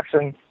knuckle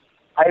boxing,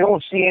 I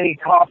don't see any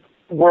top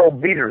world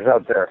beaters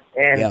out there.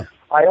 And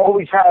I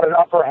always had an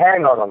upper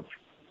hand on them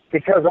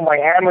because of my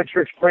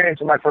amateur experience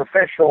and my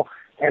professional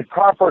and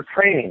proper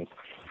training.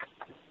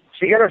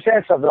 So you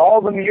understand something.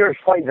 All the years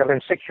fighting, I've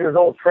been 6 years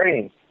old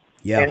training.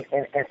 Yeah.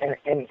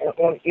 And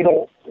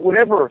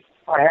whenever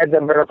I had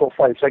them miracle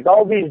fights, like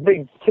all these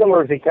big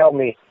killers, they tell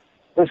me,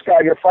 this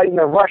guy, you're fighting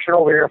a Russian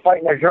over here,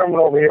 fighting a German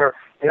over here.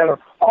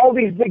 All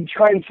these big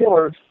time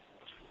killers,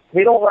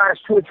 they don't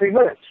last 2 or 3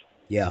 minutes.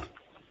 Yeah.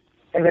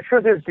 And the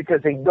truth is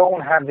because they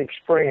don't have the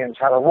experience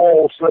how to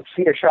roll, slip,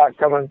 see a shot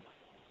coming.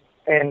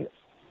 And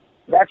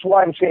that's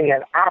why I'm saying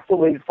an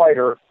athlete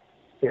fighter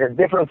is a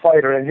different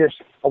fighter than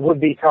just a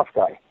would-be tough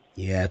guy.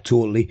 Yeah,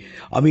 totally.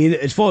 I mean,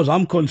 as far as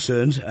I'm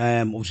concerned,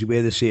 obviously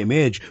we're the same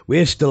age.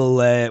 We still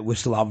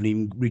haven't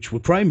even reached our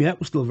prime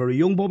yet. We're still very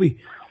young, Bobby.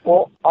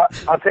 Well,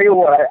 I'll tell you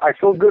what. I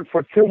feel good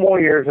for 2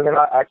 more years, and then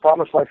I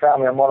promise my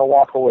family I'm going to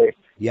walk away.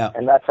 Yeah.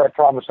 And that's what I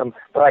promise them.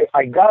 But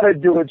I got to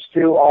do it,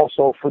 Stu,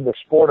 also for the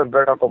sport of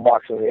bare knuckle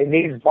boxing. It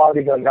needs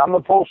bodyguarding. I'm the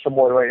poster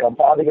boy right now.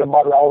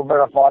 Bodyguarding, all of bare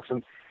knuckle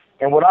boxing.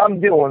 And what I'm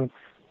doing,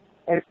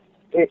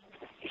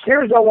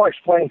 here's what I want to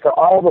explain to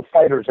all the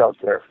fighters out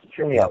there.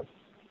 Hear me out.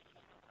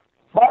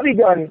 Bobby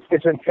Gunn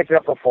isn't picking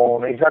up the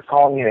phone. He's not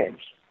calling you names.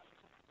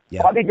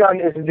 Yeah. Bobby Gunn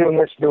isn't doing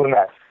this, doing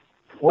that.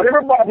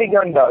 Whatever Bobby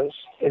Gunn does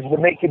is to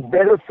make it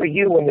better for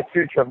you in the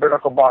future of bare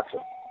knuckle boxing.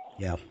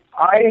 Yeah.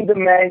 I am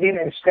demanding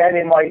and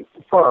standing my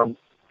firm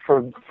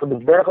for the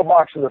bare knuckle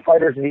boxers, the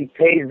fighters that he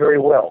pays very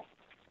well.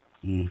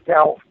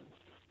 Now,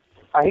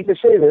 I hate to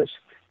say this,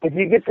 if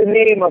you get the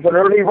name of an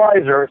early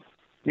riser,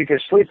 you can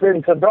sleep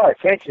into dark,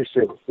 can't you,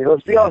 Stu?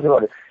 Let's be honest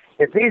about it.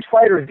 If these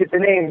fighters get the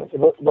name,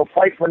 they'll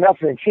fight for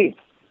nothing and cheap.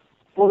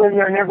 Well, then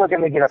they're never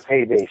going to get a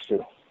payday,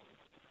 Stu.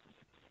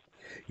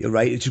 You're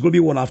right. It's going to be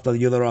one after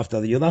the other after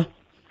the other.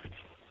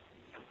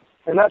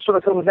 And that's what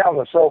it comes down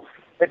to. So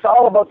it's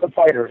all about the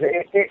fighters.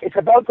 It's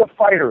about the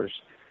fighters,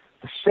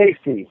 the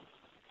safety,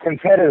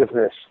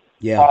 competitiveness,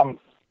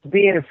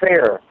 being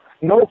fair,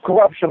 no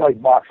corruption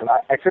like boxing.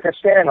 I took a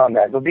stand on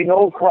that. There'll be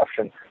no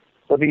corruption.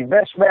 There'll be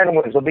best man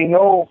wins. There'll be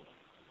no,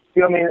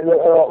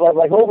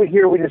 like over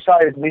here we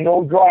decided there'll be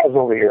no draws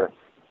over here.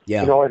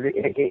 Yeah.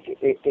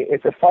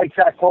 If the fight's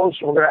that close,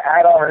 we're going to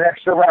add on an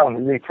extra round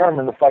to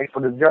determine the fight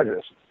for the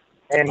judges.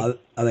 And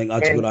I think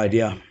that's a good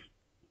idea.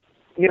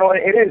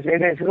 It is.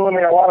 It is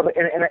eliminate a lot of it.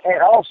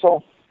 And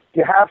also,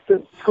 you have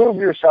to prove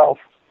yourself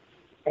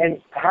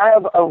and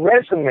have a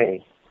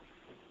resume.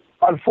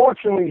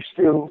 Unfortunately,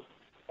 Stu,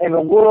 in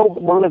the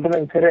world we're living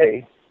in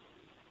today,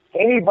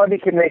 anybody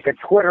can make a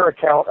Twitter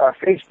account or a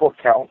Facebook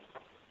account,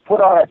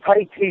 put on a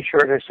tight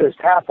T-shirt that says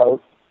tap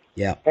out,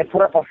 and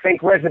put up a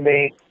fake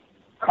resume,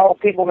 call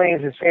people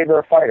names and say they're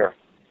a fighter.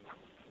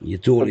 You're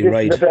totally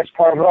right. This is the best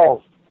part of it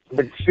all.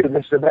 But Stu,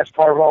 this is the best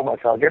part of it all, my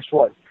child. Guess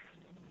what?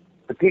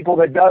 The people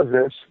that does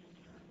this,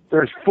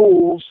 there's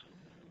fools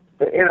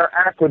that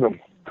interact with them.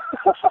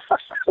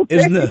 Okay?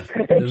 Isn't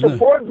it? And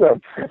support them.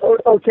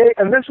 Okay?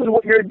 And this is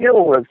what you're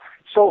dealing with.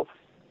 So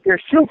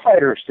there's two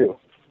fighters, too.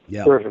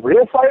 Yeah. There's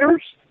real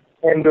fighters,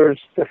 and there's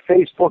the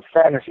Facebook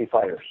fantasy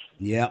fighters.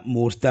 Yeah,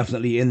 most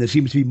definitely. And there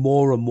seems to be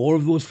more and more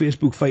of those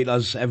Facebook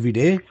fighters every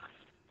day.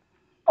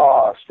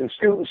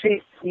 Stu,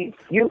 see,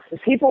 you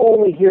people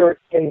only hear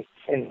it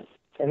in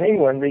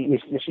England.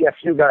 You see a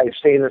few guys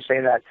say this,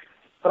 saying that.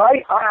 But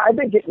I've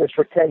been getting this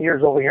for 10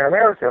 years over here in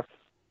America.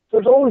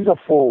 There's always a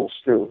fool,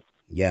 Stu.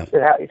 Yeah.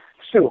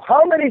 Stu,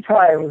 how many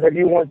times have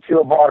you went to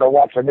a bar to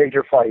watch a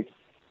major fight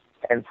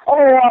and,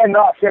 I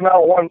knocked him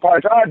out one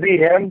punch, I beat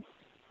him,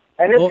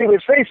 and if he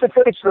was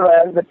face-to-face to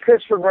them, the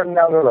piss would run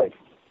down their leg.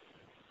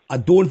 I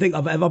don't think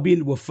I've ever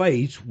been to a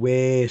fight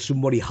where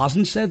somebody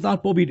hasn't said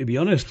that, Bobby, to be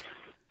honest.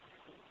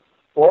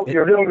 Well,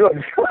 you're doing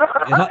good.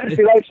 I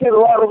see a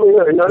lot over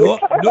here.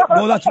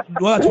 No,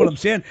 that's what I'm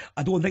saying.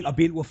 I don't think I've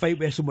been to a fight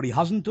where somebody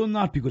hasn't done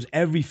that, because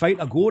every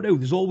fight I go to,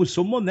 there's always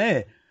someone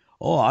there.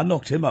 Oh, I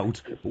knocked him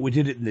out, but we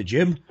did it in the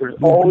gym. There's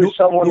always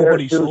someone there,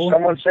 Stu.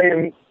 Someone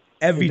saying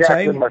every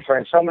exactly, time, my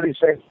friend. Somebody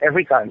saying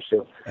every time,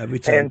 Stu. Every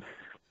time.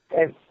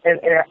 And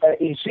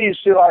you see,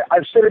 Stu,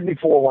 I've said it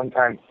before one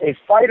time. A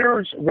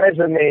fighter's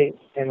resume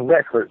and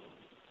record,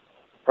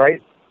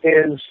 right,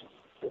 is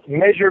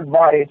measured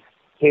by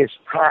his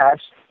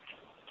past,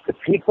 the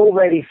people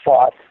that he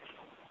fought,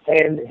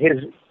 and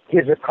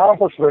his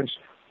accomplishments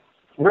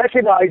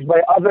recognized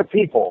by other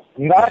people,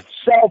 not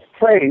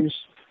self-praise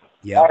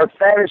or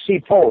fantasy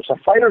posts. A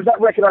fighter's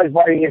not recognized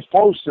by his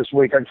posts this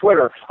week on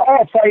Twitter.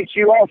 I'll fight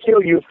you, I'll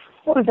kill you.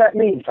 What does that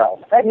mean,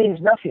 pal? That means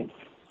nothing.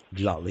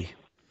 Exactly.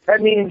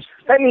 That means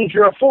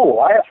you're a fool.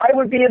 I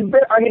would be don't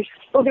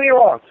get me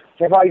wrong.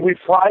 Have I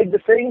replied to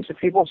things that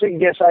people say?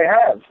 Yes, I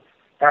have.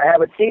 I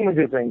have a team to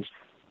do things.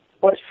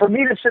 But for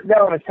me to sit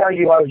down and tell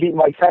you I was beating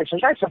Mike Tyson,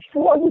 that's a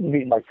fool. I wouldn't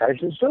beat Mike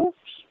Tyson, Stu.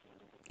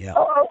 Yeah.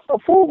 A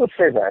fool would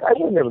say that. I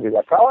would never do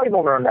that. I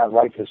don't earn that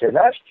right to say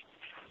that.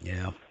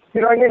 Yeah. You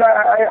know what I mean?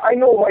 I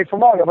know right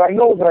from wrong, but I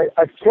know that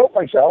I've killed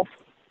myself,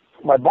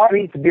 my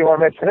body, to be where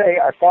I'm at today.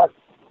 I fought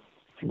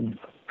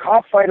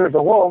top fighters of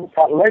the world,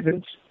 fought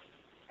legends,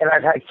 and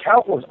I've had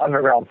countless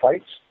underground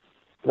fights.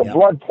 The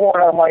blood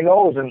pouring out of my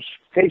nose and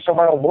taste of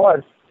my own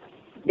blood.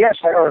 Yes,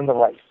 I earned the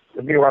right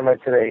to be where I'm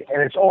at today,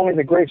 and it's only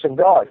the grace of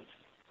God.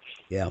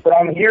 Yeah. But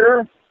I'm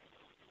here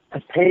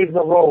to pave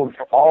the road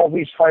for all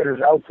these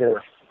fighters out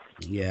there.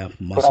 Yeah,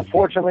 massively. But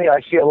unfortunately,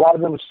 I see a lot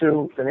of them,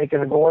 Stu, that ain't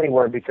going to go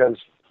anywhere because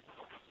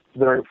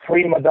they're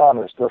prima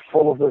donnas. They're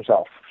full of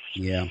themselves.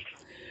 Yeah.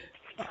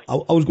 I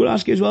was going to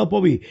ask you as well,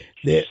 Bobby,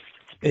 that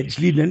it's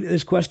leading into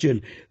this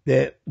question,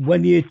 that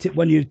when you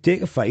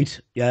take a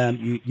fight,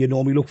 you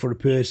normally look for a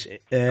purse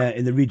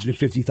in the region of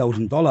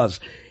 $50,000.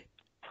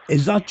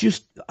 Is that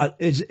just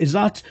is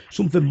that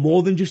something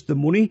more than just the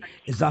money?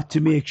 Is that to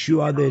make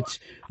sure that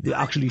they're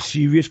actually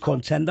serious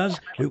contenders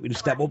who can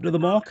step up to the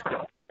mark?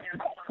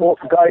 Well,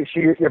 guys,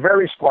 you're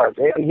very smart.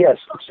 Yes.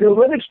 So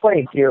let me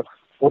explain to you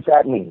what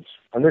that means.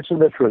 And this is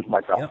the truth,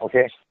 my friend,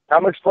 okay?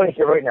 I'm going to explain to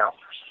you right now.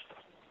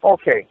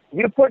 Okay,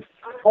 me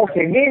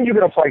and you are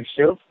going to fight,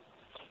 Stu.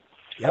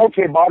 Yep.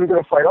 Okay, Bob, we're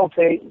going to fight.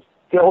 Okay,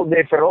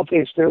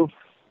 okay, Stu.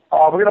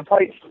 We're going to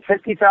fight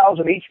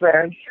 $50,000 each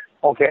man,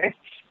 okay?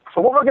 So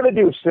what we're going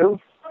to do, Stu,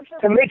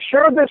 to make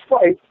sure this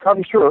fight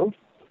comes true,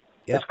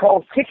 it's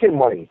called ticket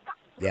money.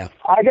 Yeah.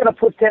 I got to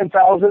put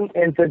 $10,000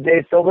 into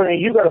Dave Philbin, and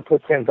you got to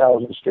put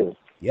 $10,000, Stu.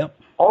 Yep.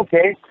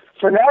 Okay.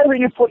 So now that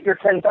you put your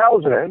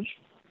 $10,000 in,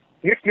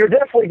 you're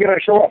definitely going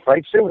to show up,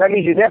 right, Stu? That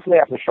means you definitely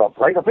have to show up,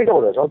 right? Now think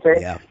of this, okay?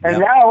 Yeah. And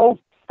now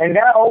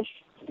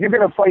you're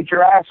going to fight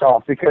your ass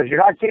off because you're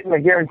not getting a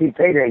guaranteed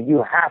payday.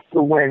 You have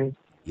to win.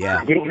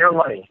 Yeah. Get your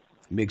money.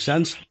 Makes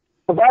sense.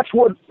 So that's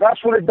what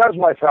it does,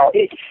 my pal.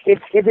 If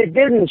it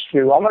didn't,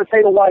 Stu, I'm going to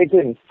tell you why it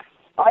didn't.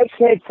 I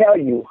can't tell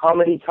you how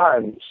many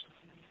times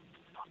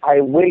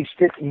I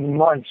wasted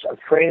months of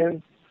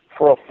training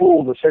for a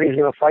fool that said he was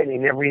going to fight and he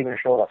never even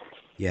showed up.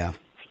 Yeah.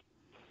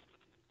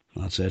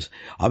 That's it.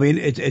 I mean,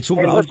 it's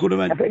something I was going to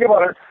mention. Think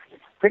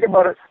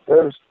about it.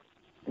 There's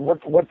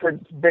what the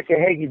Dick and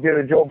Hagee did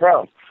to Joe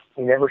Brown.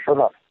 He never showed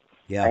up.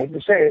 Yeah. I hate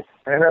to say it,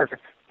 in America,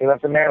 he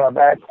left the man a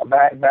bad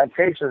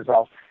taste in his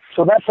mouth.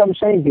 So that's what I'm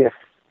saying to you.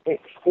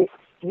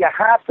 You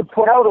have to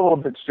put out a little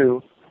bit,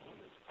 Stu,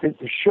 to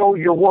show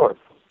your worth.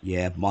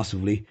 Yeah,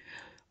 massively.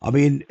 I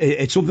mean,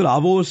 it's something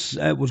I've always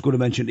was going to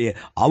mention to you.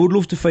 I would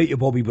love to fight you,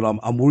 Bobby, but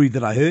I'm worried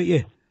that I hurt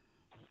you.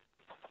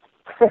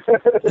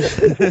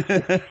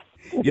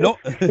 You know.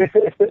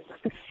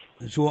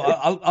 So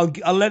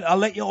I'll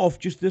let you off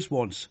just this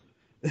once.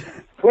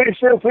 Please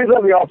let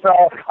me off,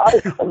 pal.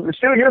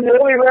 Stu, you're the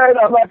only man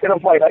I'm not going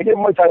to fight. I give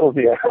my title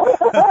to you.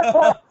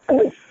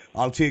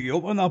 I'll take you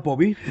up on that,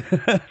 Bobby.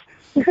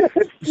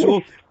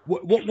 So,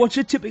 what's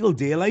a typical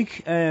day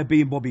like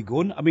being Bobby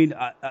Gunn? I mean,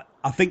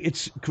 I think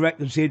it's correct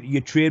to say that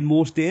you train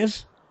most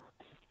days.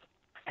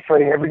 I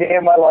train every day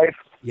of my life.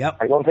 Yep.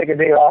 I don't take a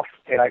day off,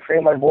 and I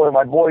train my boy.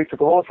 My boy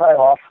took a little time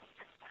off.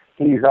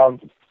 He's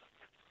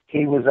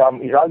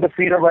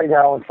undefeated right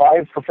now in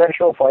 5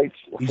 professional fights.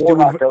 He's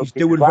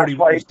doing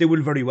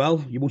very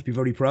well. You must be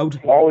very proud.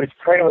 Oh, he's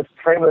training with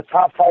the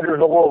top fighters in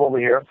the world over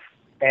here,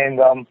 and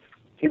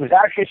he was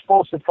actually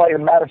supposed to fight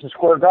in Madison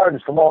Square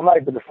Garden tomorrow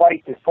night, but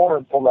his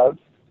opponent pulled out.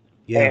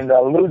 Yeah. And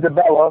Lou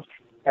DiBella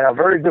and a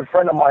very good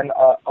friend of mine,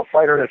 a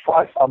fighter that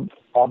fought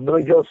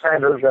Billy Joe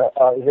Sanders.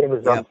 His name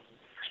is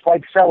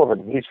Spike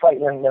Sullivan. He's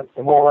fighting in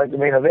the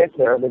main event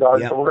there. So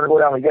we're going to go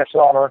down to guest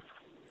honor.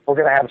 We're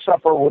going to have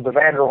supper with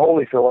Evander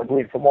Holyfield, I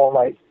believe, tomorrow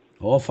night.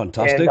 Oh,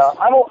 fantastic! And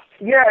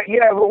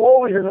we're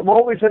always in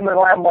the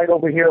limelight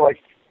over here. Like,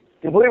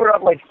 you believe it or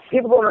not, like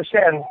people don't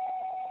understand.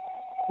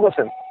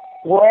 Listen,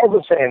 we're all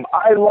the same.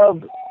 I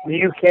love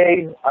the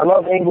UK, I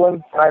love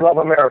England, and I love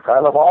America. I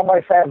love all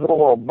my fans of the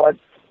world. But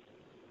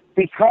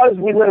because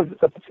we live,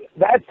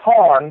 that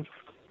pond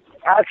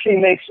actually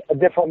makes a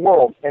different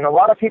world. And a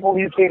lot of people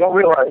in the UK don't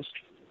realize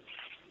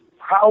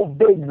how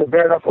big the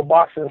bare knuckle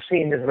boxing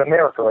scene is in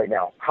America right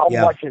now. How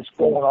much is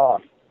going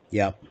on.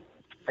 Yeah.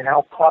 And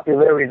how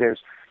popular it is.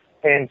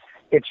 And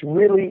it's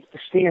really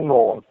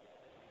steamrolling.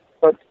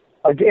 But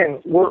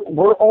again,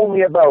 we're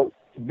only about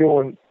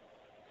doing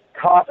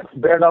top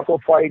bare knuckle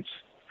fights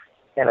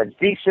and a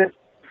decent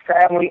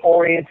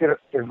family-oriented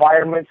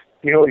environment.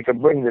 You know, you can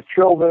bring the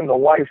children, the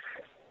wife,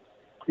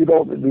 you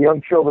know, the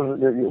young children,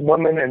 the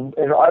women, and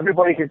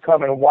everybody can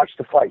come and watch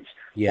the fights.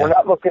 Yeah. We're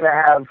not looking to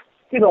have,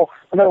 you know,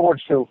 in other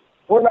words, too,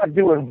 we're not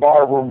doing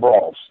barroom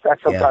brawls.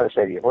 That's what I'm trying to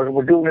say to you.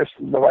 We're doing this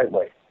the right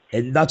way.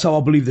 And that's how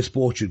I believe the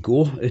sport should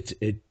go.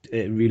 It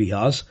really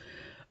has.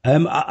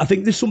 I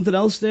think there's something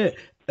else there.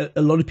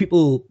 A lot of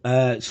people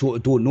sort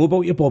of don't know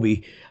about you,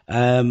 Bobby.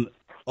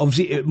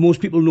 Obviously, most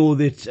people know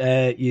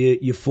that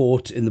you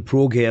fought in the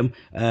pro game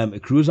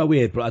at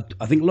Crusierweight, but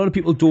I think a lot of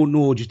people don't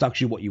know just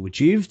actually what you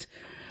achieved.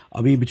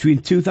 I mean,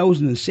 between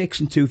 2006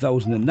 and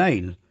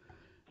 2009,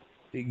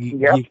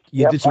 you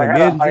did some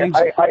amazing things.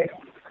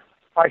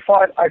 I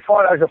fought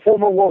as a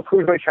former world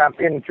cruiserweight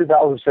champion in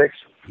 2006,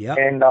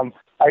 and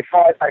I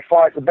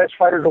fought the best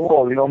fighters in the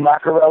world. You know,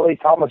 Macarelli,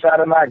 Thomas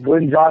Adamak,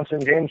 Glenn Johnson,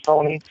 James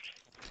Toney,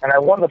 and I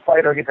won the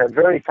fight against a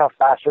very tough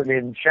bastard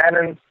named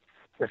Shannon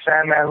the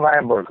Sandman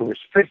Lamberg, who was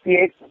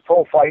 58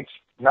 pro fights,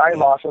 9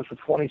 losses for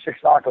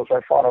 26 knockouts.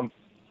 I fought him,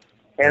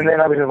 and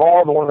then I was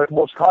involved in one of the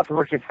most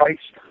controversial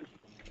fights.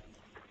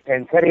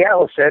 And Teddy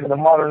Atlas said in the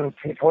modern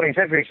 20th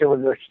century, he said,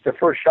 was the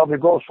first Shelby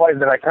Gross fight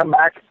that I come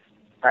back.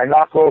 I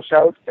knocked Gross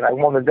out, and I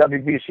won the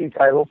WBC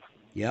title.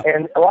 Yep.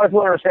 And a lot of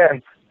people don't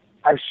understand,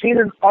 I've seen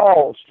it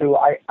all, Stu.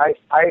 I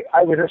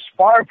was a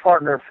spar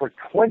partner for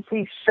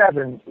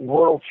 27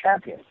 world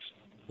champions.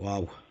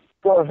 Wow.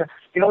 So,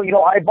 you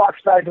know, I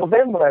boxed Nigel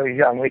Benn when I was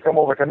young. When he come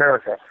over to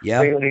America. Yeah.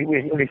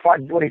 When he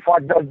fought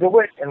Doug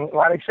DeWitt in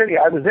Atlantic City,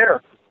 I was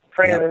there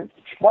training and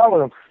sparring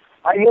with him.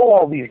 I know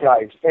all these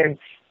guys, and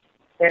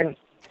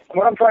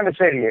what I'm trying to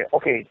say to you,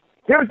 okay,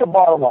 here's the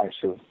bottom line,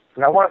 Stu.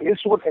 And I want this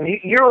one, and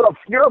you're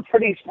a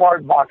pretty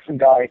smart boxing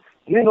guy.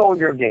 You know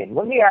your game.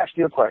 Let me ask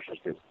you a question,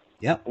 Stu.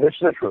 Yeah. This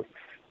is the truth.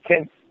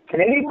 Can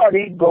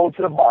anybody go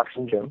to the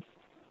boxing gym,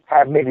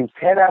 have maybe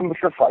 10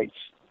 amateur fights?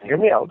 Hear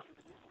me out.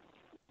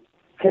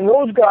 Can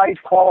those guys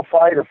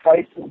qualify to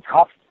fight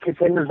top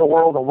contenders in the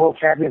world and world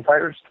champion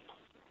fighters?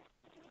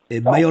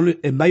 In my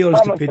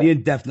honest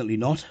opinion, definitely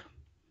not.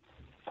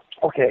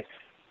 Okay,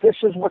 this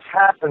is what's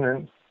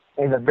happening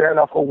in the bare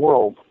knuckle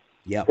world.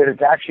 Yeah. That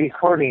it's actually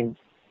hurting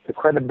the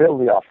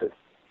credibility of it.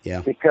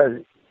 Yeah.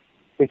 Because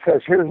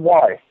here's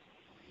why.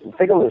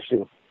 Think of this,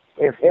 Stu.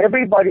 If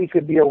everybody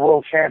could be a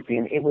world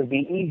champion, it would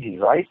be easy,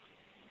 right?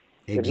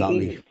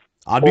 Exactly.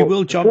 I'd be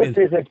world champion. The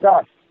truth is, it's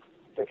not.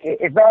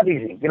 It's not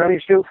easy. You know what I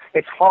mean, Stu?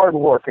 It's hard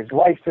work. It's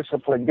life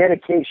discipline,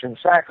 dedication,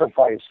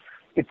 sacrifice.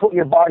 You put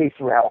your body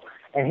through hell.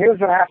 And here's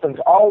what happens.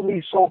 All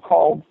these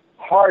so-called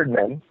hard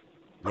men,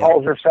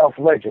 calls themselves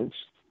legends,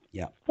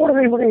 Yeah. What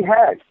have they really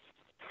had?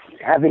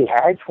 Have they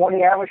had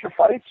 20 amateur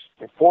fights,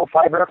 4 or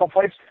 5 medical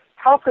fights?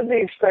 How could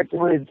they expect to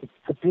really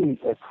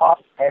compete as top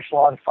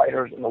echelon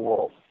fighters in the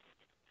world?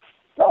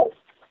 No.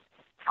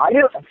 I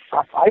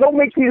don't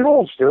make these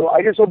rules, Stu.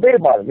 I just obey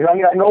by them. You know what I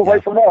mean? I know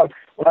right from wrong.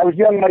 When I was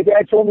young, my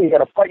dad told me you got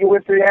to fight your way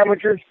through the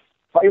amateurs,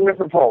 fight your way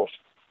through the pros.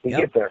 You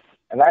get there.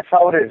 And that's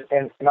how it is.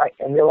 And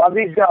a lot of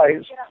these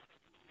guys,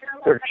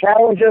 they're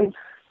challenging.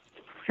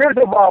 Here's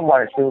the bottom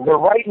line, Stu. They're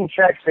writing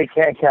checks they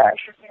can't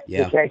cash.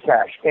 Yeah. They can't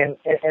cash. And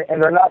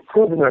they're not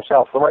proving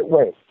themselves the right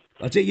way.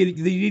 That's it. You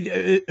need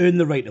to earn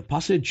the rite of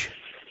passage.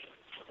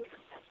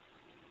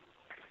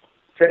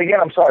 Say it again.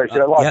 I'm sorry. I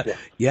lost you.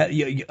 Yeah,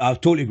 I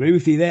totally agree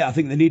with you there. I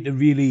think they need to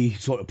really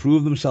sort of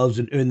prove themselves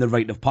and earn the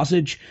rite of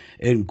passage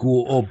and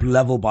go up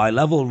level by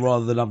level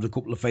rather than have a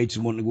couple of fights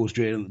and want to go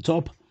straight on the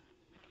top.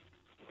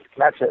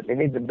 That's it. They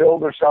need to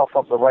build themselves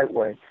up the right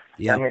way.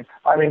 Yeah.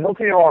 I mean, don't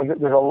get me wrong.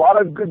 There's a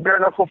lot of good bare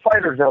knuckle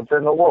fighters out there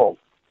in the world.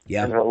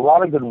 Yeah. And there's a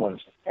lot of good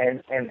ones,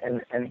 and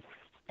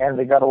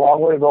they got a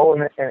long way to go.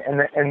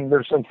 And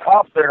there's some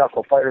top bare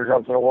knuckle fighters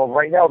out there in the world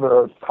right now that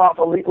are top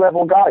elite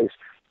level guys.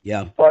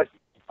 Yeah. But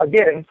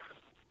again,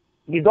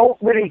 you don't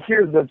really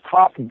hear the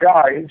top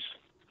guys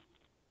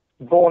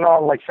going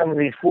on like some of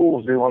these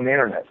fools do on the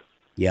internet.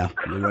 Yeah,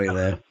 you're right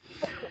there.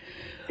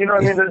 You know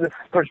what I mean?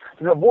 There's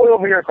a boy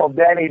over here called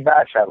Danny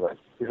Batchelor.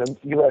 He's a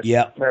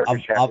U.S.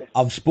 American champion.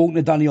 I've spoken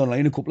to Danny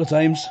online a couple of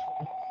times.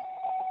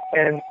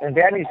 And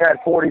Danny's had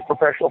 40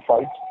 professional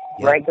fights,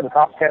 ranked in the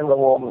top 10 of the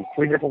world in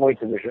 3 different weight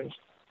divisions.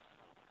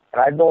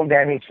 And I've known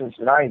Danny since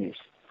the 90s.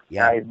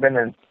 Yeah. I've been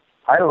in,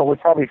 I don't know, we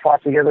probably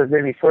fought together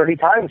maybe 30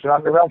 times in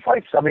underground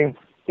fights. I mean,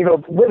 you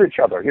know, with each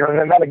other, you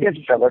know, not against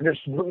each other,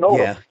 just know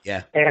them.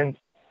 Yeah.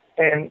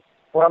 And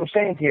what I'm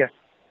saying to you,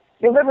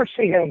 you'll never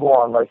see him go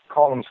on, like,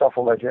 calling himself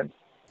a legend.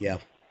 Yeah.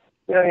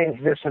 You know what I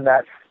mean? This and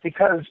that.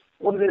 Because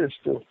what it is,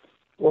 too,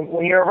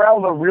 when you're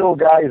around the real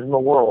guys in the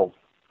world,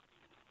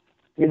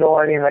 you know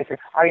what I mean? Like,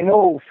 I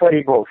know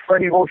Freddie Roach.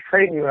 Freddie Roach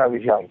trained me when I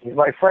was young. He's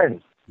my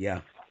friend.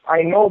 Yeah.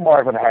 I know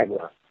Marvin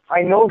Hagler.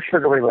 I know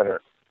Sugar Ray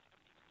Leonard.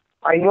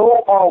 I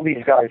know all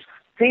these guys.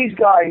 These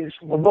guys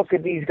will look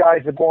at these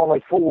guys that go on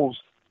like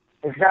fools.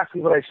 Exactly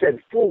what I said,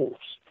 fools.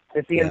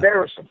 If they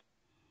embarrass them.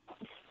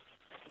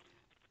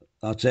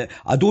 That's it.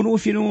 I don't know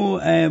if you know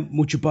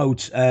much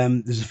about,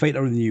 there's a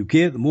fighter in the UK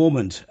at the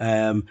moment.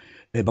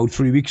 About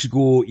 3 weeks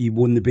ago, he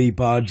won the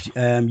B-Bad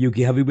UK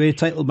heavyweight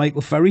title,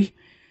 Michael Ferry.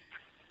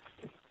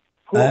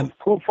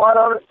 Who fought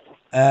on it?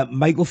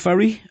 Michael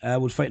Ferry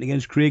was fighting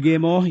against Craig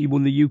Amor. He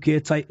won the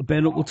UK title,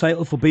 bare knuckle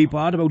title for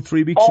B-Bad about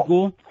 3 weeks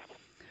ago.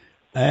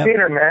 Seen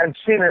her, man.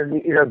 Seen her.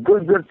 He's a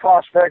good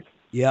prospect.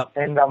 Yeah.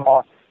 And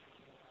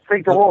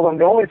think the world.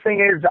 The only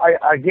thing is,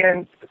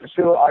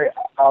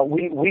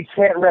 we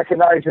can't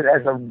recognize it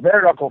as a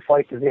bare knuckle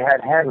fight because he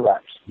had hand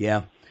wraps.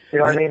 Yeah. You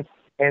know what I mean?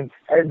 And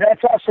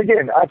that's us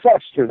again. That's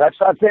us, Stu. That's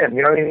not them.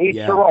 You know what I mean? Each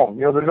their own.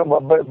 You know, there's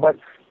no,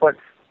 but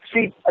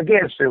see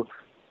again, Stu.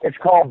 It's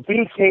called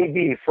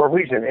BKB for a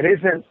reason. It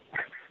isn't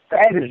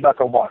bandage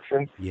knuckle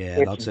boxing. Yeah,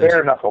 it's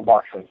bare knuckle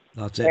boxing.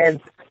 That's it.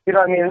 And you know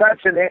what I mean?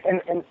 That's it.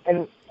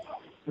 And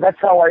that's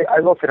how I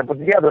look at it. But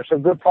yeah, there's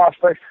some good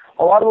prospects.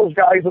 A lot of those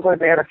guys look like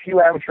they had a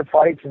few amateur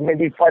fights and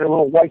maybe fight a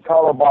little white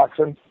collar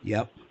boxing.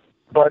 Yep.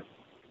 But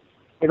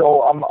you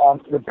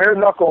know, the bare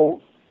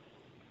knuckle,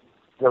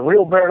 the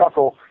real bare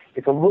knuckle,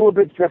 it's a little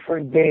bit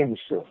different game,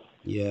 Stu.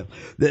 Yeah.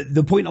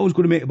 The point I was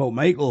going to make about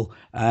Michael,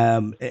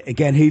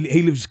 again,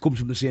 he comes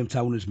from the same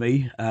town as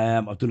me.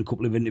 I've done a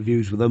couple of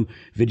interviews with him,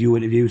 video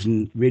interviews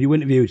and radio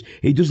interviews.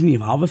 He doesn't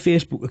even have a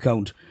Facebook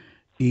account.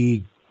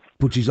 He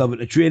puts himself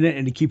into training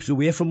and he keeps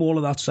away from all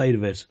of that side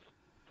of it.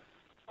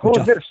 Who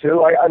is this,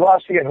 Stu? I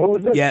lost you again. Who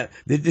is this? Yeah,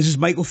 this is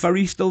Michael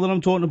Ferry still that I'm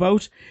talking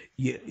about.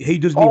 He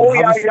doesn't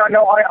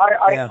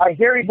I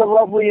hear he's a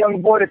lovely young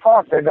boy to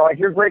talk to. I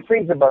hear great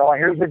things about him. I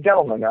hear he's a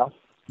gentleman now.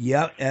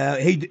 Yeah,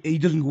 he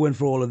doesn't go in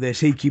for all of this.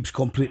 He keeps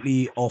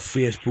completely off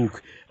Facebook.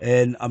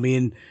 And, I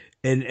mean,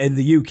 in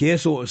the UK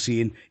sort of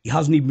scene, he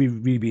hasn't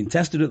even really been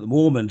tested at the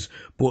moment.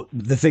 But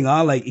the thing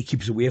I like, he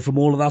keeps away from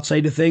all of that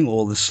side of thing,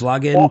 all the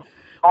slagging,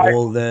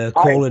 all the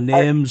calling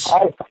names.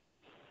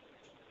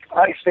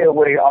 I stay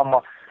away.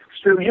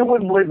 Stu, you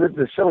wouldn't believe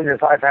the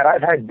silliness I've had.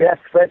 I've had death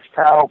threats,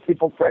 pal.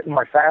 People threaten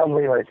my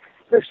family. Like,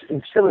 this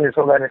is silliness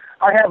of that.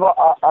 I have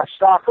a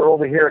stalker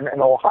over here in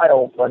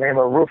Ohio by the name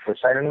of Rufus.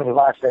 I don't know his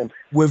last name.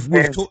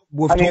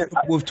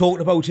 We've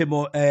talked about him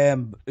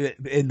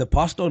in the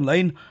past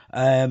online.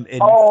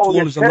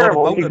 It's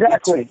terrible.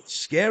 Exactly. It's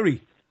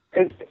scary.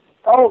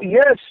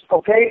 Yes.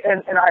 Okay.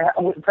 And I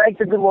thank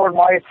the good Lord,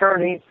 my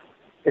attorney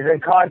is in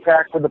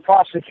contact with the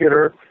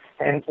prosecutor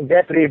and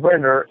Deputy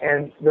Brenner,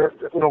 and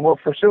we're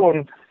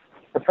pursuing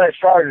the press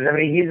charges. I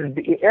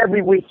mean,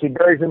 every week he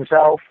buries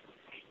himself.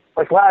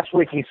 Like last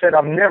week, he said,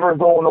 "I'm never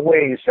going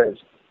away." He says,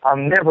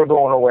 "I'm never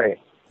going away.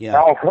 Yeah.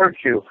 I'll hurt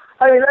you."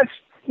 I mean,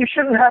 you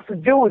shouldn't have to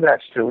do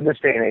that, Stu, in this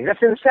day and age.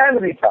 That's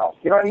insanity, pal.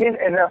 You know what I mean?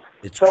 And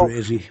it's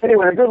crazy.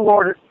 Anyway, the good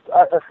Lord,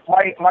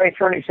 my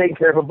attorney's taking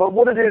care of it. But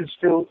what it is,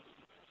 Stu,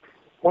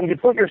 when you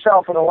put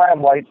yourself in the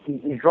limelight,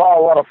 you draw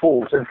a lot of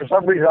fools, and for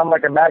some reason, I'm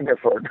like a magnet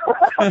for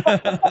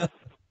it.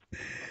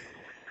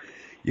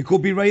 You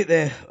could be right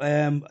there.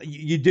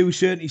 You do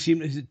certainly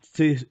seem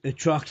to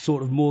attract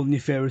sort of more than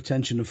your fair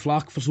attention and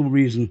flack for some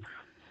reason.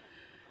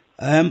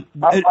 I'm,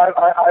 you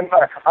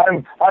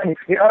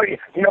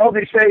know,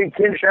 they say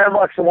Ken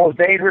Shamrock's the most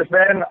dangerous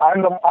man.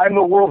 I'm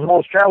the world's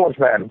most challenged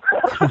man.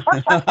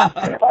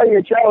 I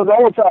get challenged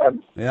all the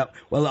time. Yeah.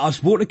 Well, I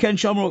spoke to Ken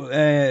Shamrock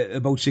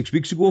about 6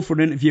 weeks ago for an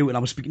interview, and I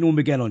was speaking to him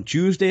again on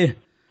Tuesday.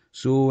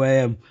 So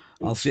I'll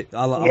ask him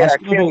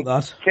about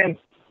that.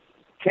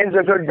 Ken's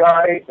a good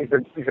guy.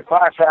 He's a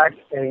class act,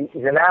 and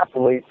he's an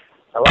athlete.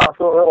 A lot of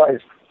people realize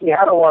he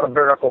had a lot of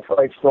vertical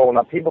fights growing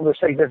up. People just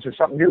say this is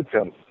something new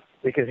to him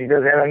because he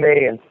does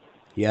MMA and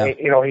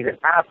you know, he's an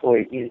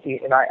athlete.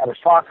 And I was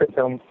talking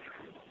to him,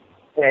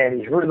 and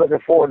he's really looking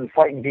forward to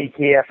fighting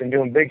DTF and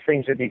doing big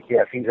things at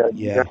DTF. He's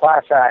a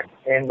class act,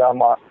 and I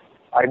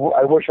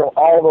wish him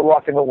all the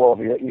luck in the world.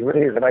 He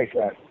really is a nice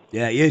man.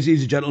 Yeah, he is.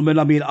 He's a gentleman.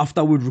 I mean,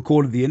 after we'd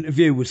recorded the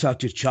interview, we sat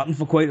just chatting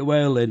for quite a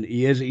while, and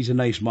he's a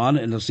nice man.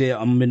 And I'll say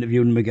I'm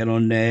interviewing him again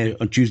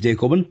on Tuesday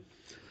coming.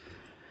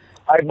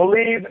 I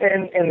believe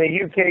in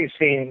the UK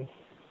scene,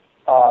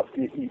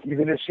 you're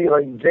going to see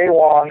like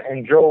J1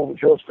 and Joe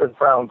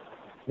Smith-Brown.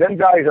 Them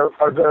guys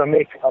are going to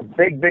make a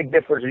big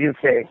difference in the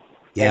UK.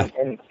 Yeah.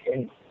 And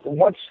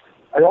once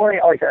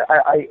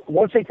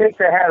once they take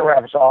their hand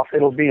wraps off,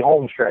 it'll be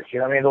home stretch. You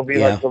know what I mean? It'll be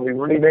like they'll be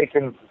really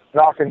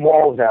knocking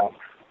walls down.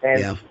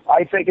 And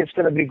I think it's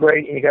going to be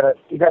great. And you got to.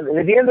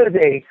 At the end of the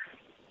day,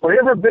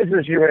 whatever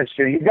business you're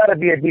into, you got to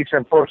be a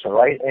decent person,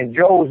 right? And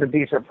Joe was a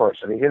decent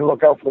person. He didn't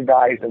look out for the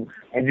guys and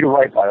do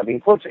right by them. He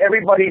puts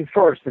everybody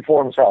first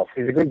before himself.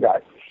 He's a good guy.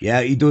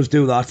 Yeah, he does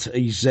do that.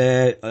 He's.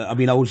 I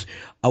mean, I was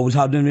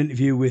having an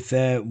interview with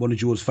one of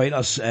Joe's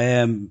fighters,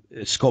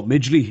 Scott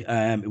Midgley.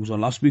 It was on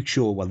last week's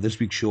show. Well, this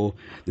week's show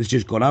that's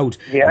just gone out.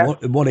 Yeah.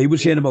 What he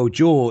was saying about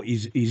Joe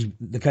is he's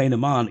the kind of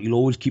man he'll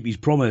always keep his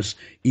promise,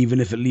 even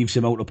if it leaves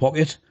him out of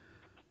pocket.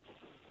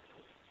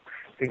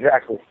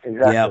 Exactly.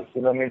 Yeah.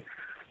 You know what I mean?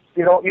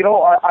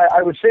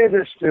 I would say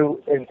this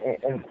to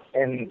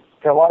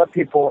to a lot of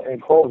people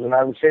in closing.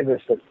 I would say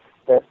this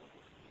that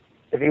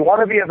if you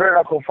want to be a bare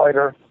knuckle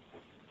fighter,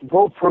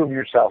 go prove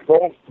yourself.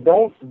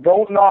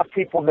 Don't knock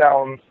people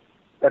down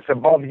that's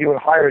above you and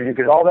higher you,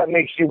 because all that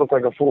makes you look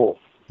like a fool.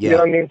 Yeah. You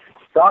know what I mean?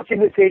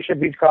 Documentation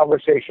beats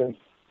conversation.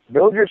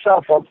 Build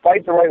yourself up,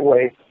 fight the right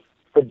way,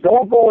 but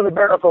don't go into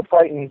bare knuckle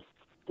fighting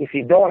if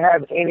you don't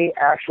have any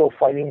actual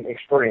fighting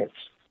experience.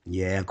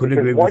 Yeah, I couldn't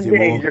agree with you more.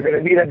 One day you're going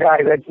to meet a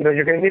guy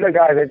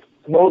that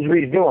knows what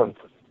he's doing.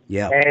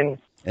 Yeah, and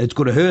it's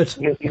going to hurt.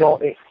 And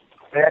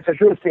that's the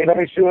truth.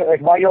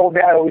 Like my old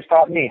dad always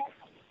taught me,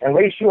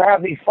 unless you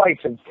have these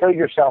fights and kill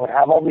yourself and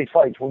have all these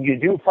fights, when you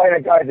do fight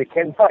a guy that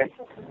can fight,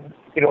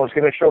 it's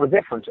going to show the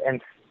difference.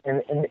 And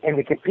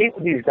to compete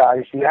with these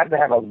guys, you have to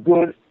have a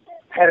good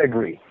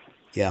pedigree.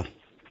 Yeah.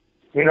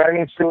 You know what I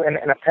mean, Stu? And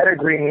a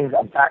pedigree means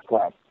a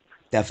background.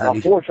 Definitely.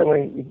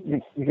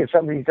 Unfortunately, you get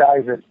some of these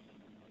guys that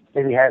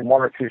maybe had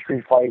one or two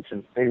street fights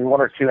and maybe one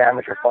or two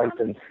amateur fights,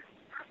 and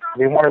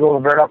they want to go to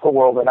the bare knuckle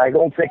world, and I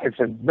don't think it's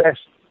the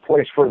best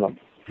place for them.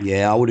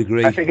 Yeah, I would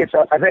agree. I think it's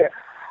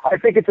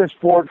a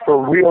sport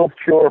for real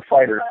pure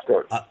fighters.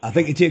 I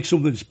think it takes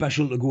something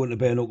special to go into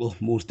bare knuckle,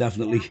 most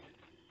definitely.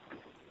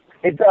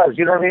 It does.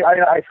 You know what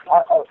I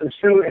mean?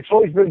 Stu, it's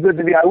always been good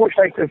to me. I wish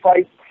I could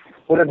fight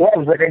with the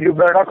gloves like I do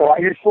bare knuckle.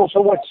 I just feel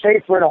so much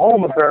safer at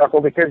home with bare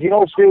knuckle because,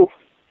 Stu,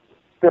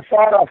 the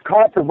thought of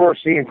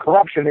controversy and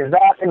corruption is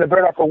not in the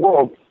bare knuckle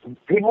world.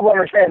 People don't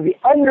understand the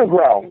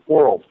underground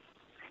world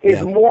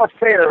is more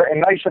fair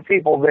and nicer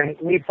people than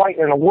me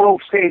fighting in a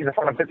world stage in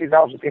front of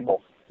 50,000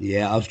 people.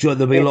 Yeah, I'm sure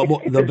there'll be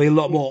a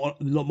lot more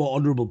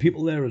honourable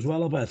people there as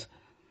well, I bet.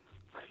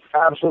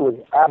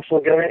 Absolutely.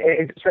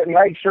 It's a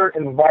nicer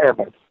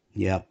environment.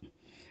 Yeah.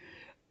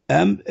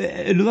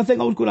 Another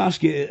thing I was going to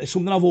ask you,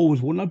 something I've always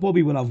wondered,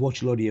 Bobby, when I've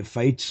watched a lot of your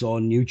fights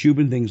on YouTube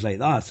and things like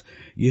that,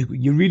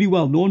 you're really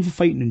well known for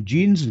fighting in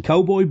jeans and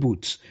cowboy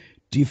boots.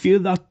 Do you feel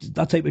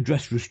that type of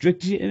dress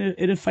restricts you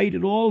in a fight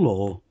at all,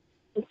 or?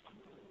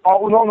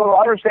 Oh, no,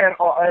 I understand.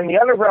 In the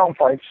underground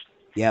fights,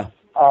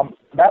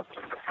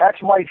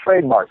 that's my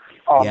trademark.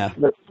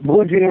 The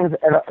blue jeans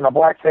and a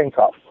black tank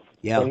top.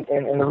 Yeah.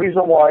 And the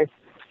reason why,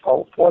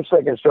 one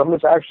second, so I'm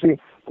just actually,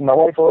 my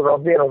wife will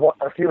be in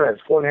a few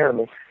minutes. Go ahead and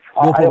hear me.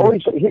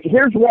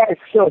 Here's why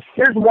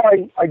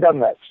I done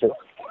that, Stu.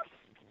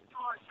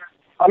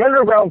 An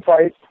underground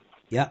fight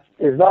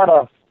is not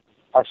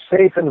a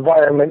safe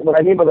environment. What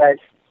I mean by that,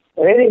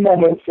 at any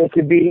moment it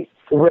could be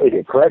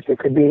raided, correct? It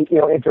could be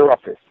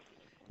interrupted.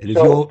 And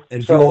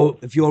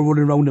if you're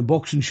running around in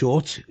boxing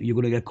shorts, you're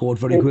going to get caught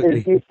very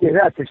quickly.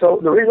 Exactly. So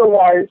the reason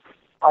why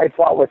I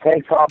fought with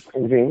tank top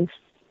and jeans,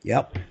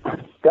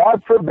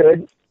 God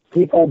forbid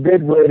people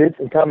did raid it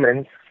and come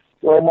in.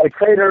 Well, my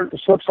trainer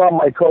slips on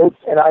my coat,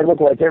 and I look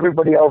like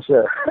everybody else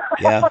there.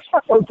 Yeah.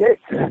 Okay?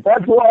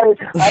 That's why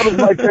that was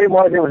my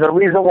trademark. There was a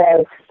reason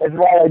why. That's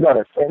why I done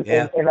it.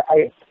 And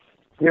I,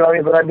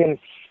 but I mean,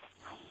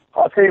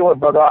 I'll tell you what,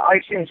 brother,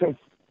 I've seen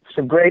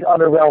some great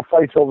underground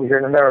fights over here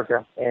in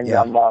America, and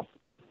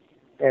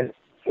and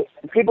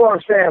people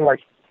understand,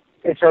 like,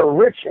 it's a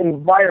rich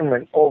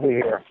environment over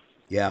here.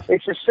 Yeah.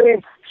 It's the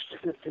same.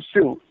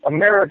 Stu,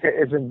 America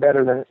isn't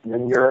better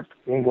than Europe,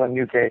 England,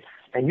 UK,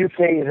 and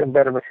UK isn't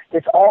better.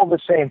 It's all the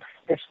same.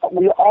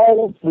 We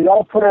all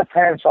put our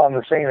pants on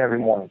the same every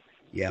morning.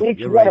 Yeah,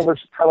 Each one of us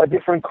have a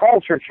different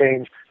culture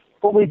change,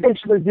 but we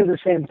basically do the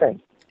same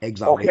thing.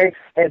 Exactly. Okay,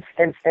 and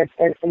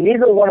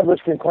neither one of us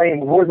can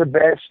claim we're the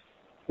best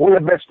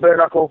bare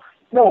knuckle.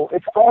 No,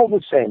 it's all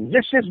the same.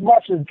 Just as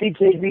much as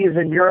BKB is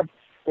in Europe,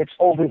 it's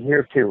over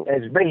here too,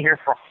 and it's been here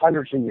for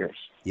hundreds of years.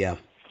 Yeah.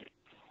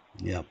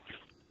 Yeah.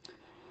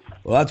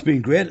 Well, that's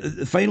been great.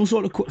 The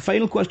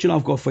final question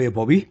I've got for you,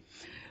 Bobby.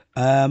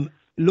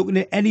 Looking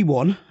at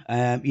anyone,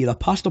 either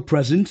past or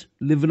present,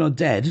 living or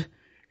dead,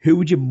 who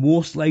would you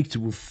most like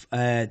to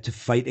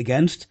fight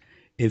against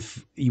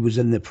if he was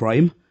in the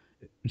prime?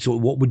 So,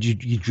 what would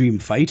your dream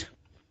fight?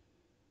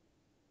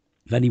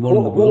 If anyone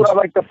in the world. Who would I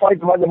like to fight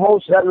the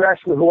most? Is that you're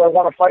asking who I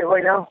want to fight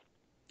right now?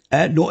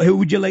 No, who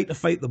would you like to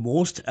fight the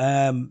most?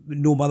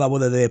 No matter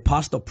whether they're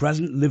past or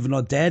present, living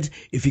or dead.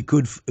 If you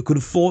could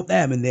have fought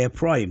them in their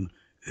prime,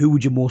 who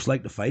would you most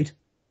like to fight?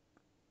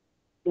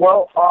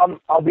 Well,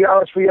 I'll be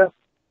honest with you.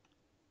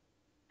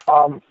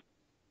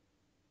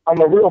 I'm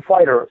a real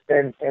fighter,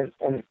 and as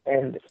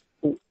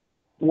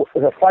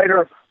a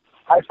fighter,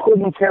 I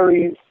couldn't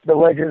carry the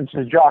legends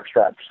as jock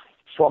straps,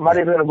 so I'm not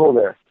even going to go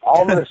there.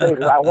 All I'm going to say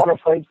is I want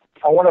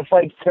to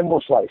fight Kimbo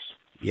Slice.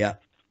 Yeah.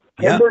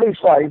 Kimberly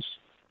Slice.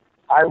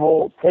 I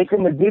will take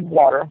him to deep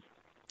water,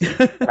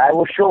 and I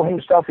will show him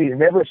stuff he's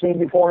never seen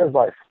before in his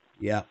life.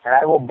 Yeah. And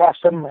I will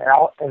bust him, and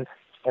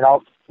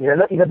I'll.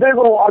 He's a big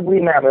old ugly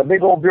man with a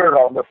big old beard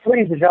on. The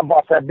fleas to jump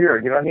off that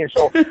beard. You know what I mean?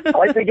 So I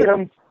like to get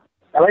him.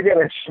 I like to get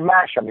him and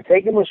smash him.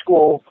 Take him to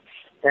school,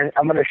 and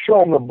I'm going to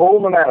show him the bull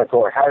of the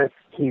Manticore. How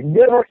he's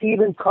never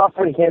even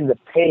comprehend the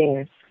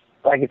pain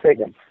that I can take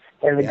him.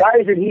 And the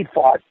guys that he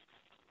fought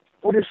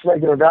were just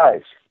regular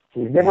guys.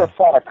 He's never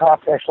fought a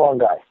top echelon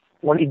guy.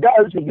 When he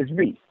does, he gets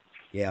beat.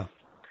 Yeah.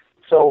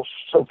 So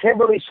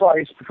Kimberly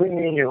Slice, between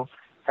me and you,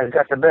 has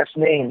got the best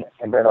name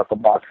in bare knuckle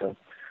boxing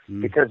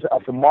because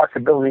of the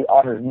marketability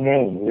on his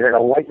name. He's got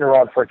a lightning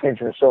rod for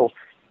attention. So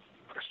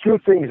there's two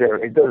things there.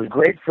 It does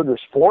great for the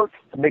sport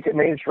to make it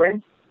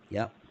mainstream.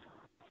 Yeah.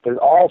 But it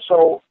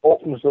also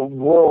opens the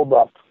world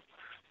up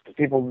to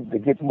people to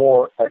get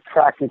more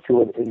attracted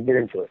to it and get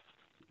into it.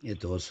 It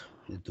does.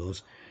 It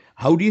does.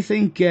 How do you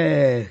think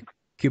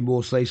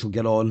Kimbo Slice will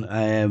get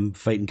on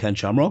fighting Ken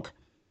Shamrock?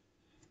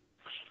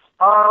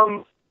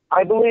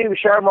 I believe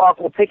Shamrock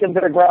will take him to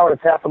the ground and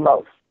tap him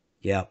out.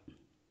 Yeah.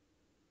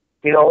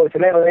 You know, it's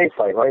an MMA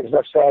fight, right? It's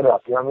not stand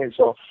up. You know what I mean?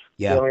 So,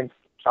 yeah. You know what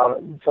I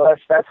mean? So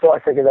that's how I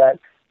think of that.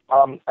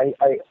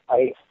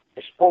 I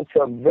spoke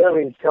to a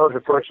very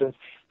intelligent person,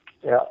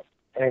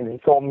 and he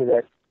told me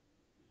that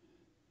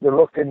they're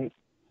looking,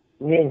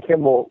 me and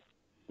Kimball,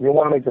 we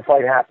want to make the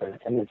fight happen,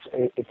 and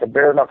it's a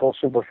bare knuckle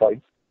super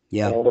fight.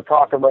 Yeah. And we're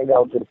talking right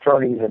now to the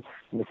attorneys and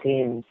the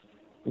team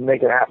to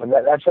make it happen.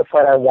 That's the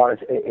fight I want.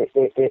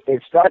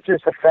 It's not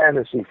just a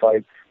fantasy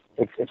fight.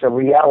 It's a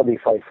reality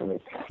fight for me.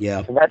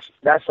 Yeah. And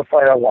that's the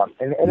fight I want.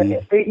 And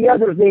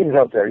there's names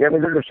out there. I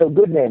mean, there's some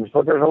good names,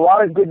 but there's a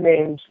lot of good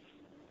names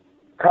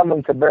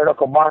coming to bare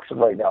knuckle boxing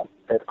right now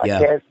that I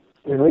can't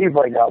believe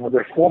right now. But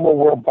there's former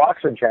world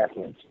boxing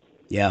champions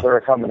that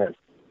are coming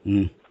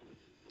in.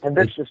 And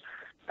this is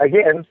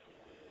again,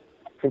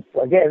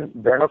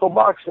 bare knuckle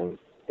boxing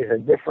is a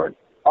different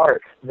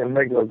art than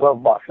regular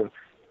glove boxing.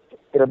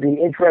 It'll be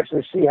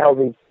interesting to see how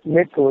they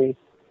mentally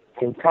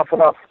can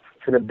toughen up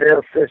to the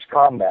bare fist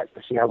combat,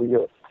 to see how we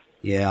do it.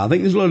 Yeah, I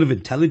think there's a lot of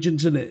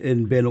intelligence in it,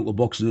 in bare knuckle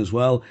boxing as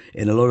well.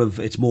 In a lot of,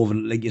 it's more of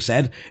an, like you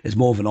said, it's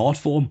more of an art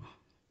form.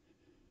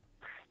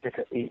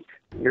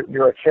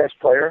 You're a chess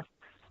player.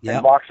 In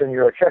boxing,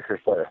 you're a checkers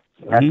player.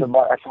 That's the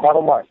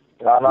bottom line.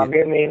 I'm not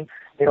being mean.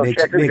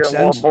 Checkers, you're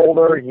more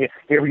bolder.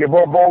 You're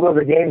more bolder.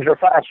 The games are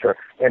faster.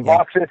 In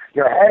boxing,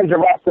 your hands are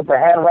wrapped up in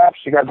hand wraps.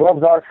 You got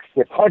gloves on.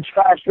 You punch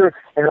faster.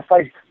 And the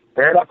fight,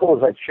 bare knuckle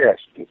is like chess.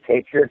 You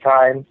take your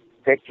time,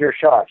 pick your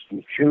shots.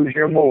 You choose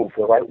your move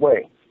the right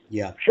way.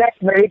 Yeah.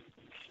 Checkmate,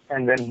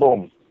 and then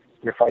boom,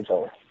 your fight's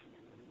over.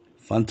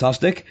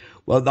 Fantastic.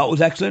 Well, that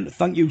was excellent.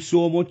 Thank you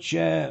so much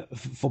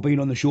for being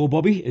on the show,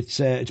 Bobby. It's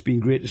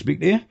been great to speak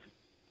to you.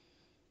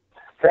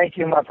 Thank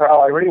you, my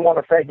pal. I really want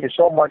to thank you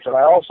so much, and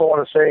I also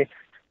want to say,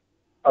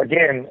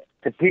 again,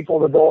 to people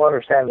that don't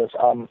understand this,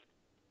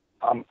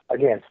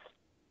 again,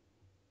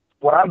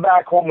 when I'm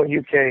back home in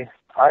UK,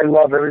 I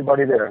love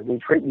everybody there. They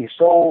treat me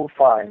so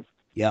fine.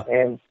 Yeah.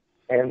 And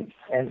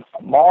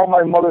all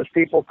my mother's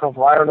people come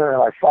from Ireland, and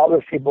my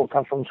father's people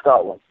come from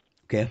Scotland.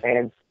 Okay.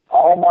 And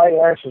all my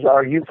ancestors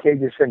are UK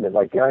descendant,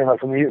 like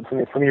from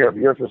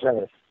Europe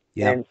descendant.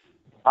 Yeah. And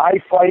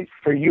I fight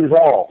for you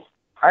all.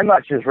 I'm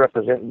not just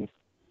representing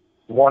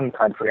one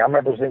country. I'm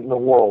representing the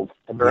world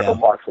in bare knuckle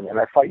boxing, and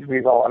I fight for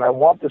you all. And I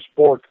want the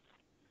sport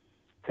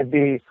to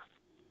be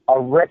a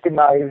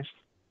recognized,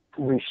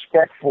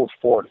 respectful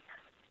sport.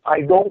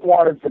 I don't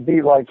want it to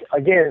be like,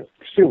 again,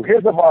 Stu,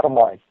 here's the bottom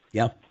line.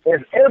 Yeah.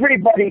 If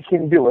everybody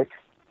can do it,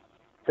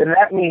 then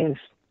that means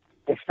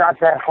it's not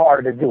that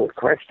hard to do it,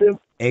 correct, Stu?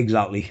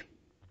 Exactly.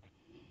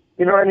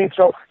 You know what I mean?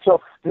 So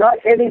not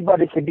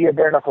anybody can be a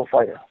bare knuckle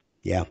fighter.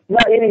 Yeah.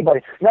 Not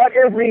anybody. Not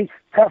every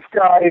tough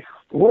guy,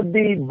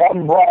 would-be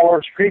bum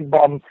brawler, street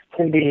bum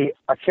can be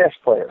a chess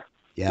player.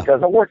 Yeah. It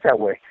doesn't work that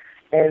way.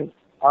 And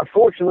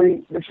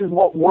unfortunately, this is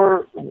what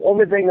the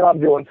only thing that I'm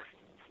doing,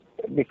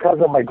 because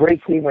of my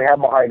great team we have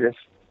behind us.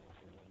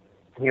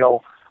 You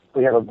know,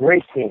 we have a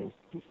great team,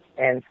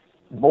 and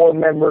board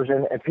members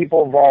and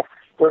people involved.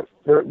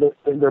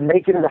 They're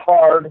making it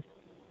hard,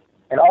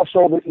 and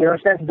also, you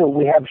understand, too,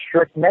 we have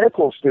strict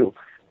medicals too.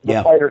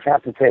 The fighters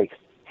have to take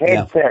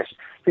head tests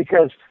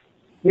because,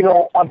 you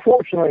know,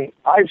 unfortunately,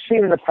 I've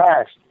seen in the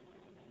past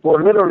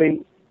where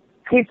literally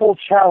people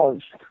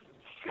challenge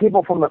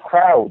people from the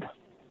crowd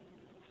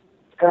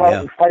to come out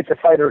and fight the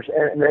fighters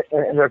in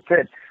their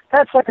pit.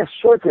 That's like a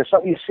circus,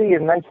 something you see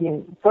in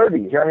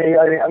 1930s.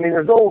 I mean,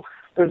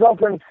 there's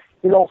nothing,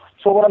 you know.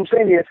 So what I'm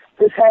saying to you,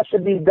 this has to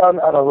be done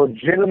on a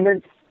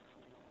legitimate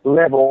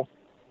level,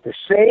 the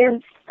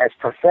same as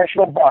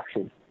professional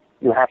boxing.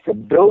 You have to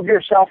build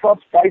yourself up,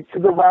 fight to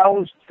the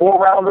rounds,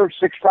 4-rounder,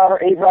 6-rounder,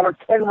 8-rounder,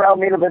 10-round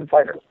main event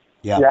fighter.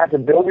 Yeah. You have to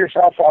build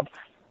yourself up,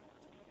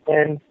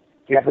 and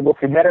you have to go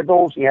through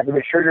medicals. You have to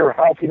make sure you're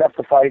healthy enough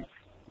to fight,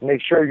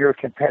 make sure you're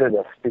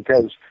competitive,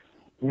 because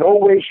no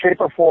way,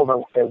 shape, or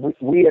form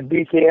we at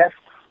BKF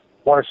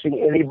want to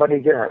see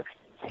anybody get hurt.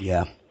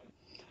 Yeah.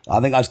 I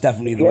think that's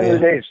definitely the At way. the end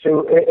of the day,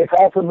 Stu, it's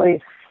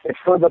ultimately, it's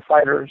for the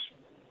fighters.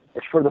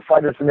 It's for the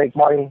fighters to make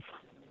money.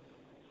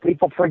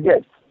 People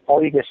forget.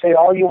 Oh, you can say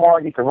all you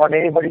want. You can run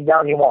anybody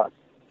down you want.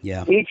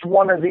 Yeah. Each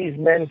one of these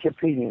men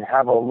competing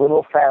have a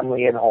little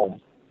family at home.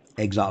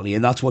 Exactly,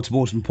 and that's what's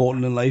most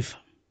important in life.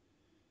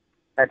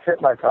 That's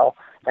it, my pal.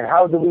 And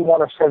how do we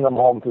want to send them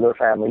home to their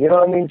family? You know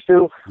what I mean,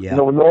 Stu? Yeah.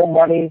 No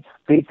money,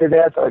 beat to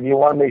death, or do you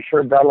want to make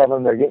sure God love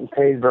them, they're getting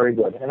paid very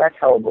good? And that's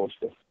how it goes,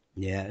 Stu.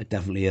 Yeah, it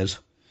definitely is.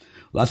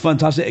 Well, that's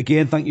fantastic.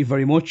 Again, thank you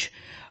very much.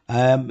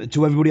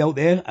 To everybody out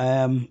there,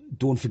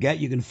 don't forget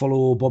you can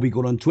follow Bobby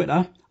Gunn on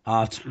Twitter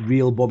at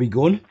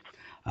RealBobbyGunn.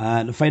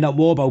 And to find out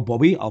more about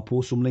Bobby, I'll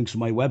post some links to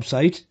my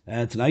website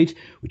tonight,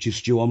 which is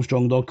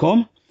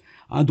stuarmstrong.com.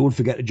 And don't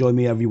forget to join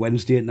me every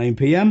Wednesday at 9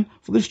 p.m.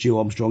 for the Stu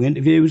Armstrong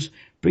interviews,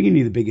 bringing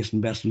you the biggest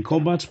and best in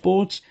combat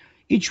sports,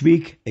 each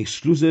week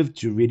exclusive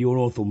to Radio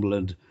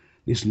Northumberland.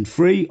 Listen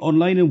free,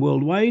 online and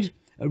worldwide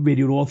at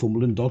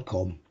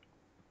radionorthumberland.com.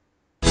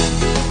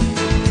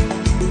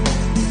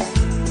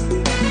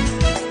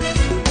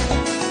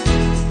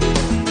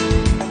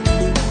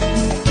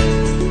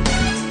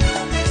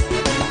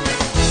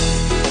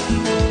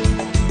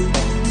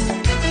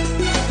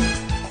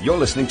 You're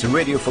listening to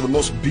radio for the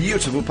most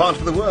beautiful part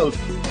of the world.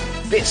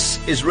 This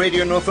is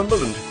Radio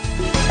Northumberland.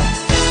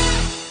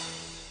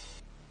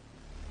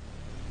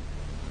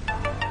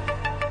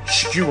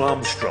 Stu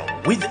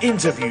Armstrong with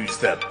interviews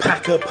that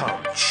pack a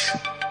punch.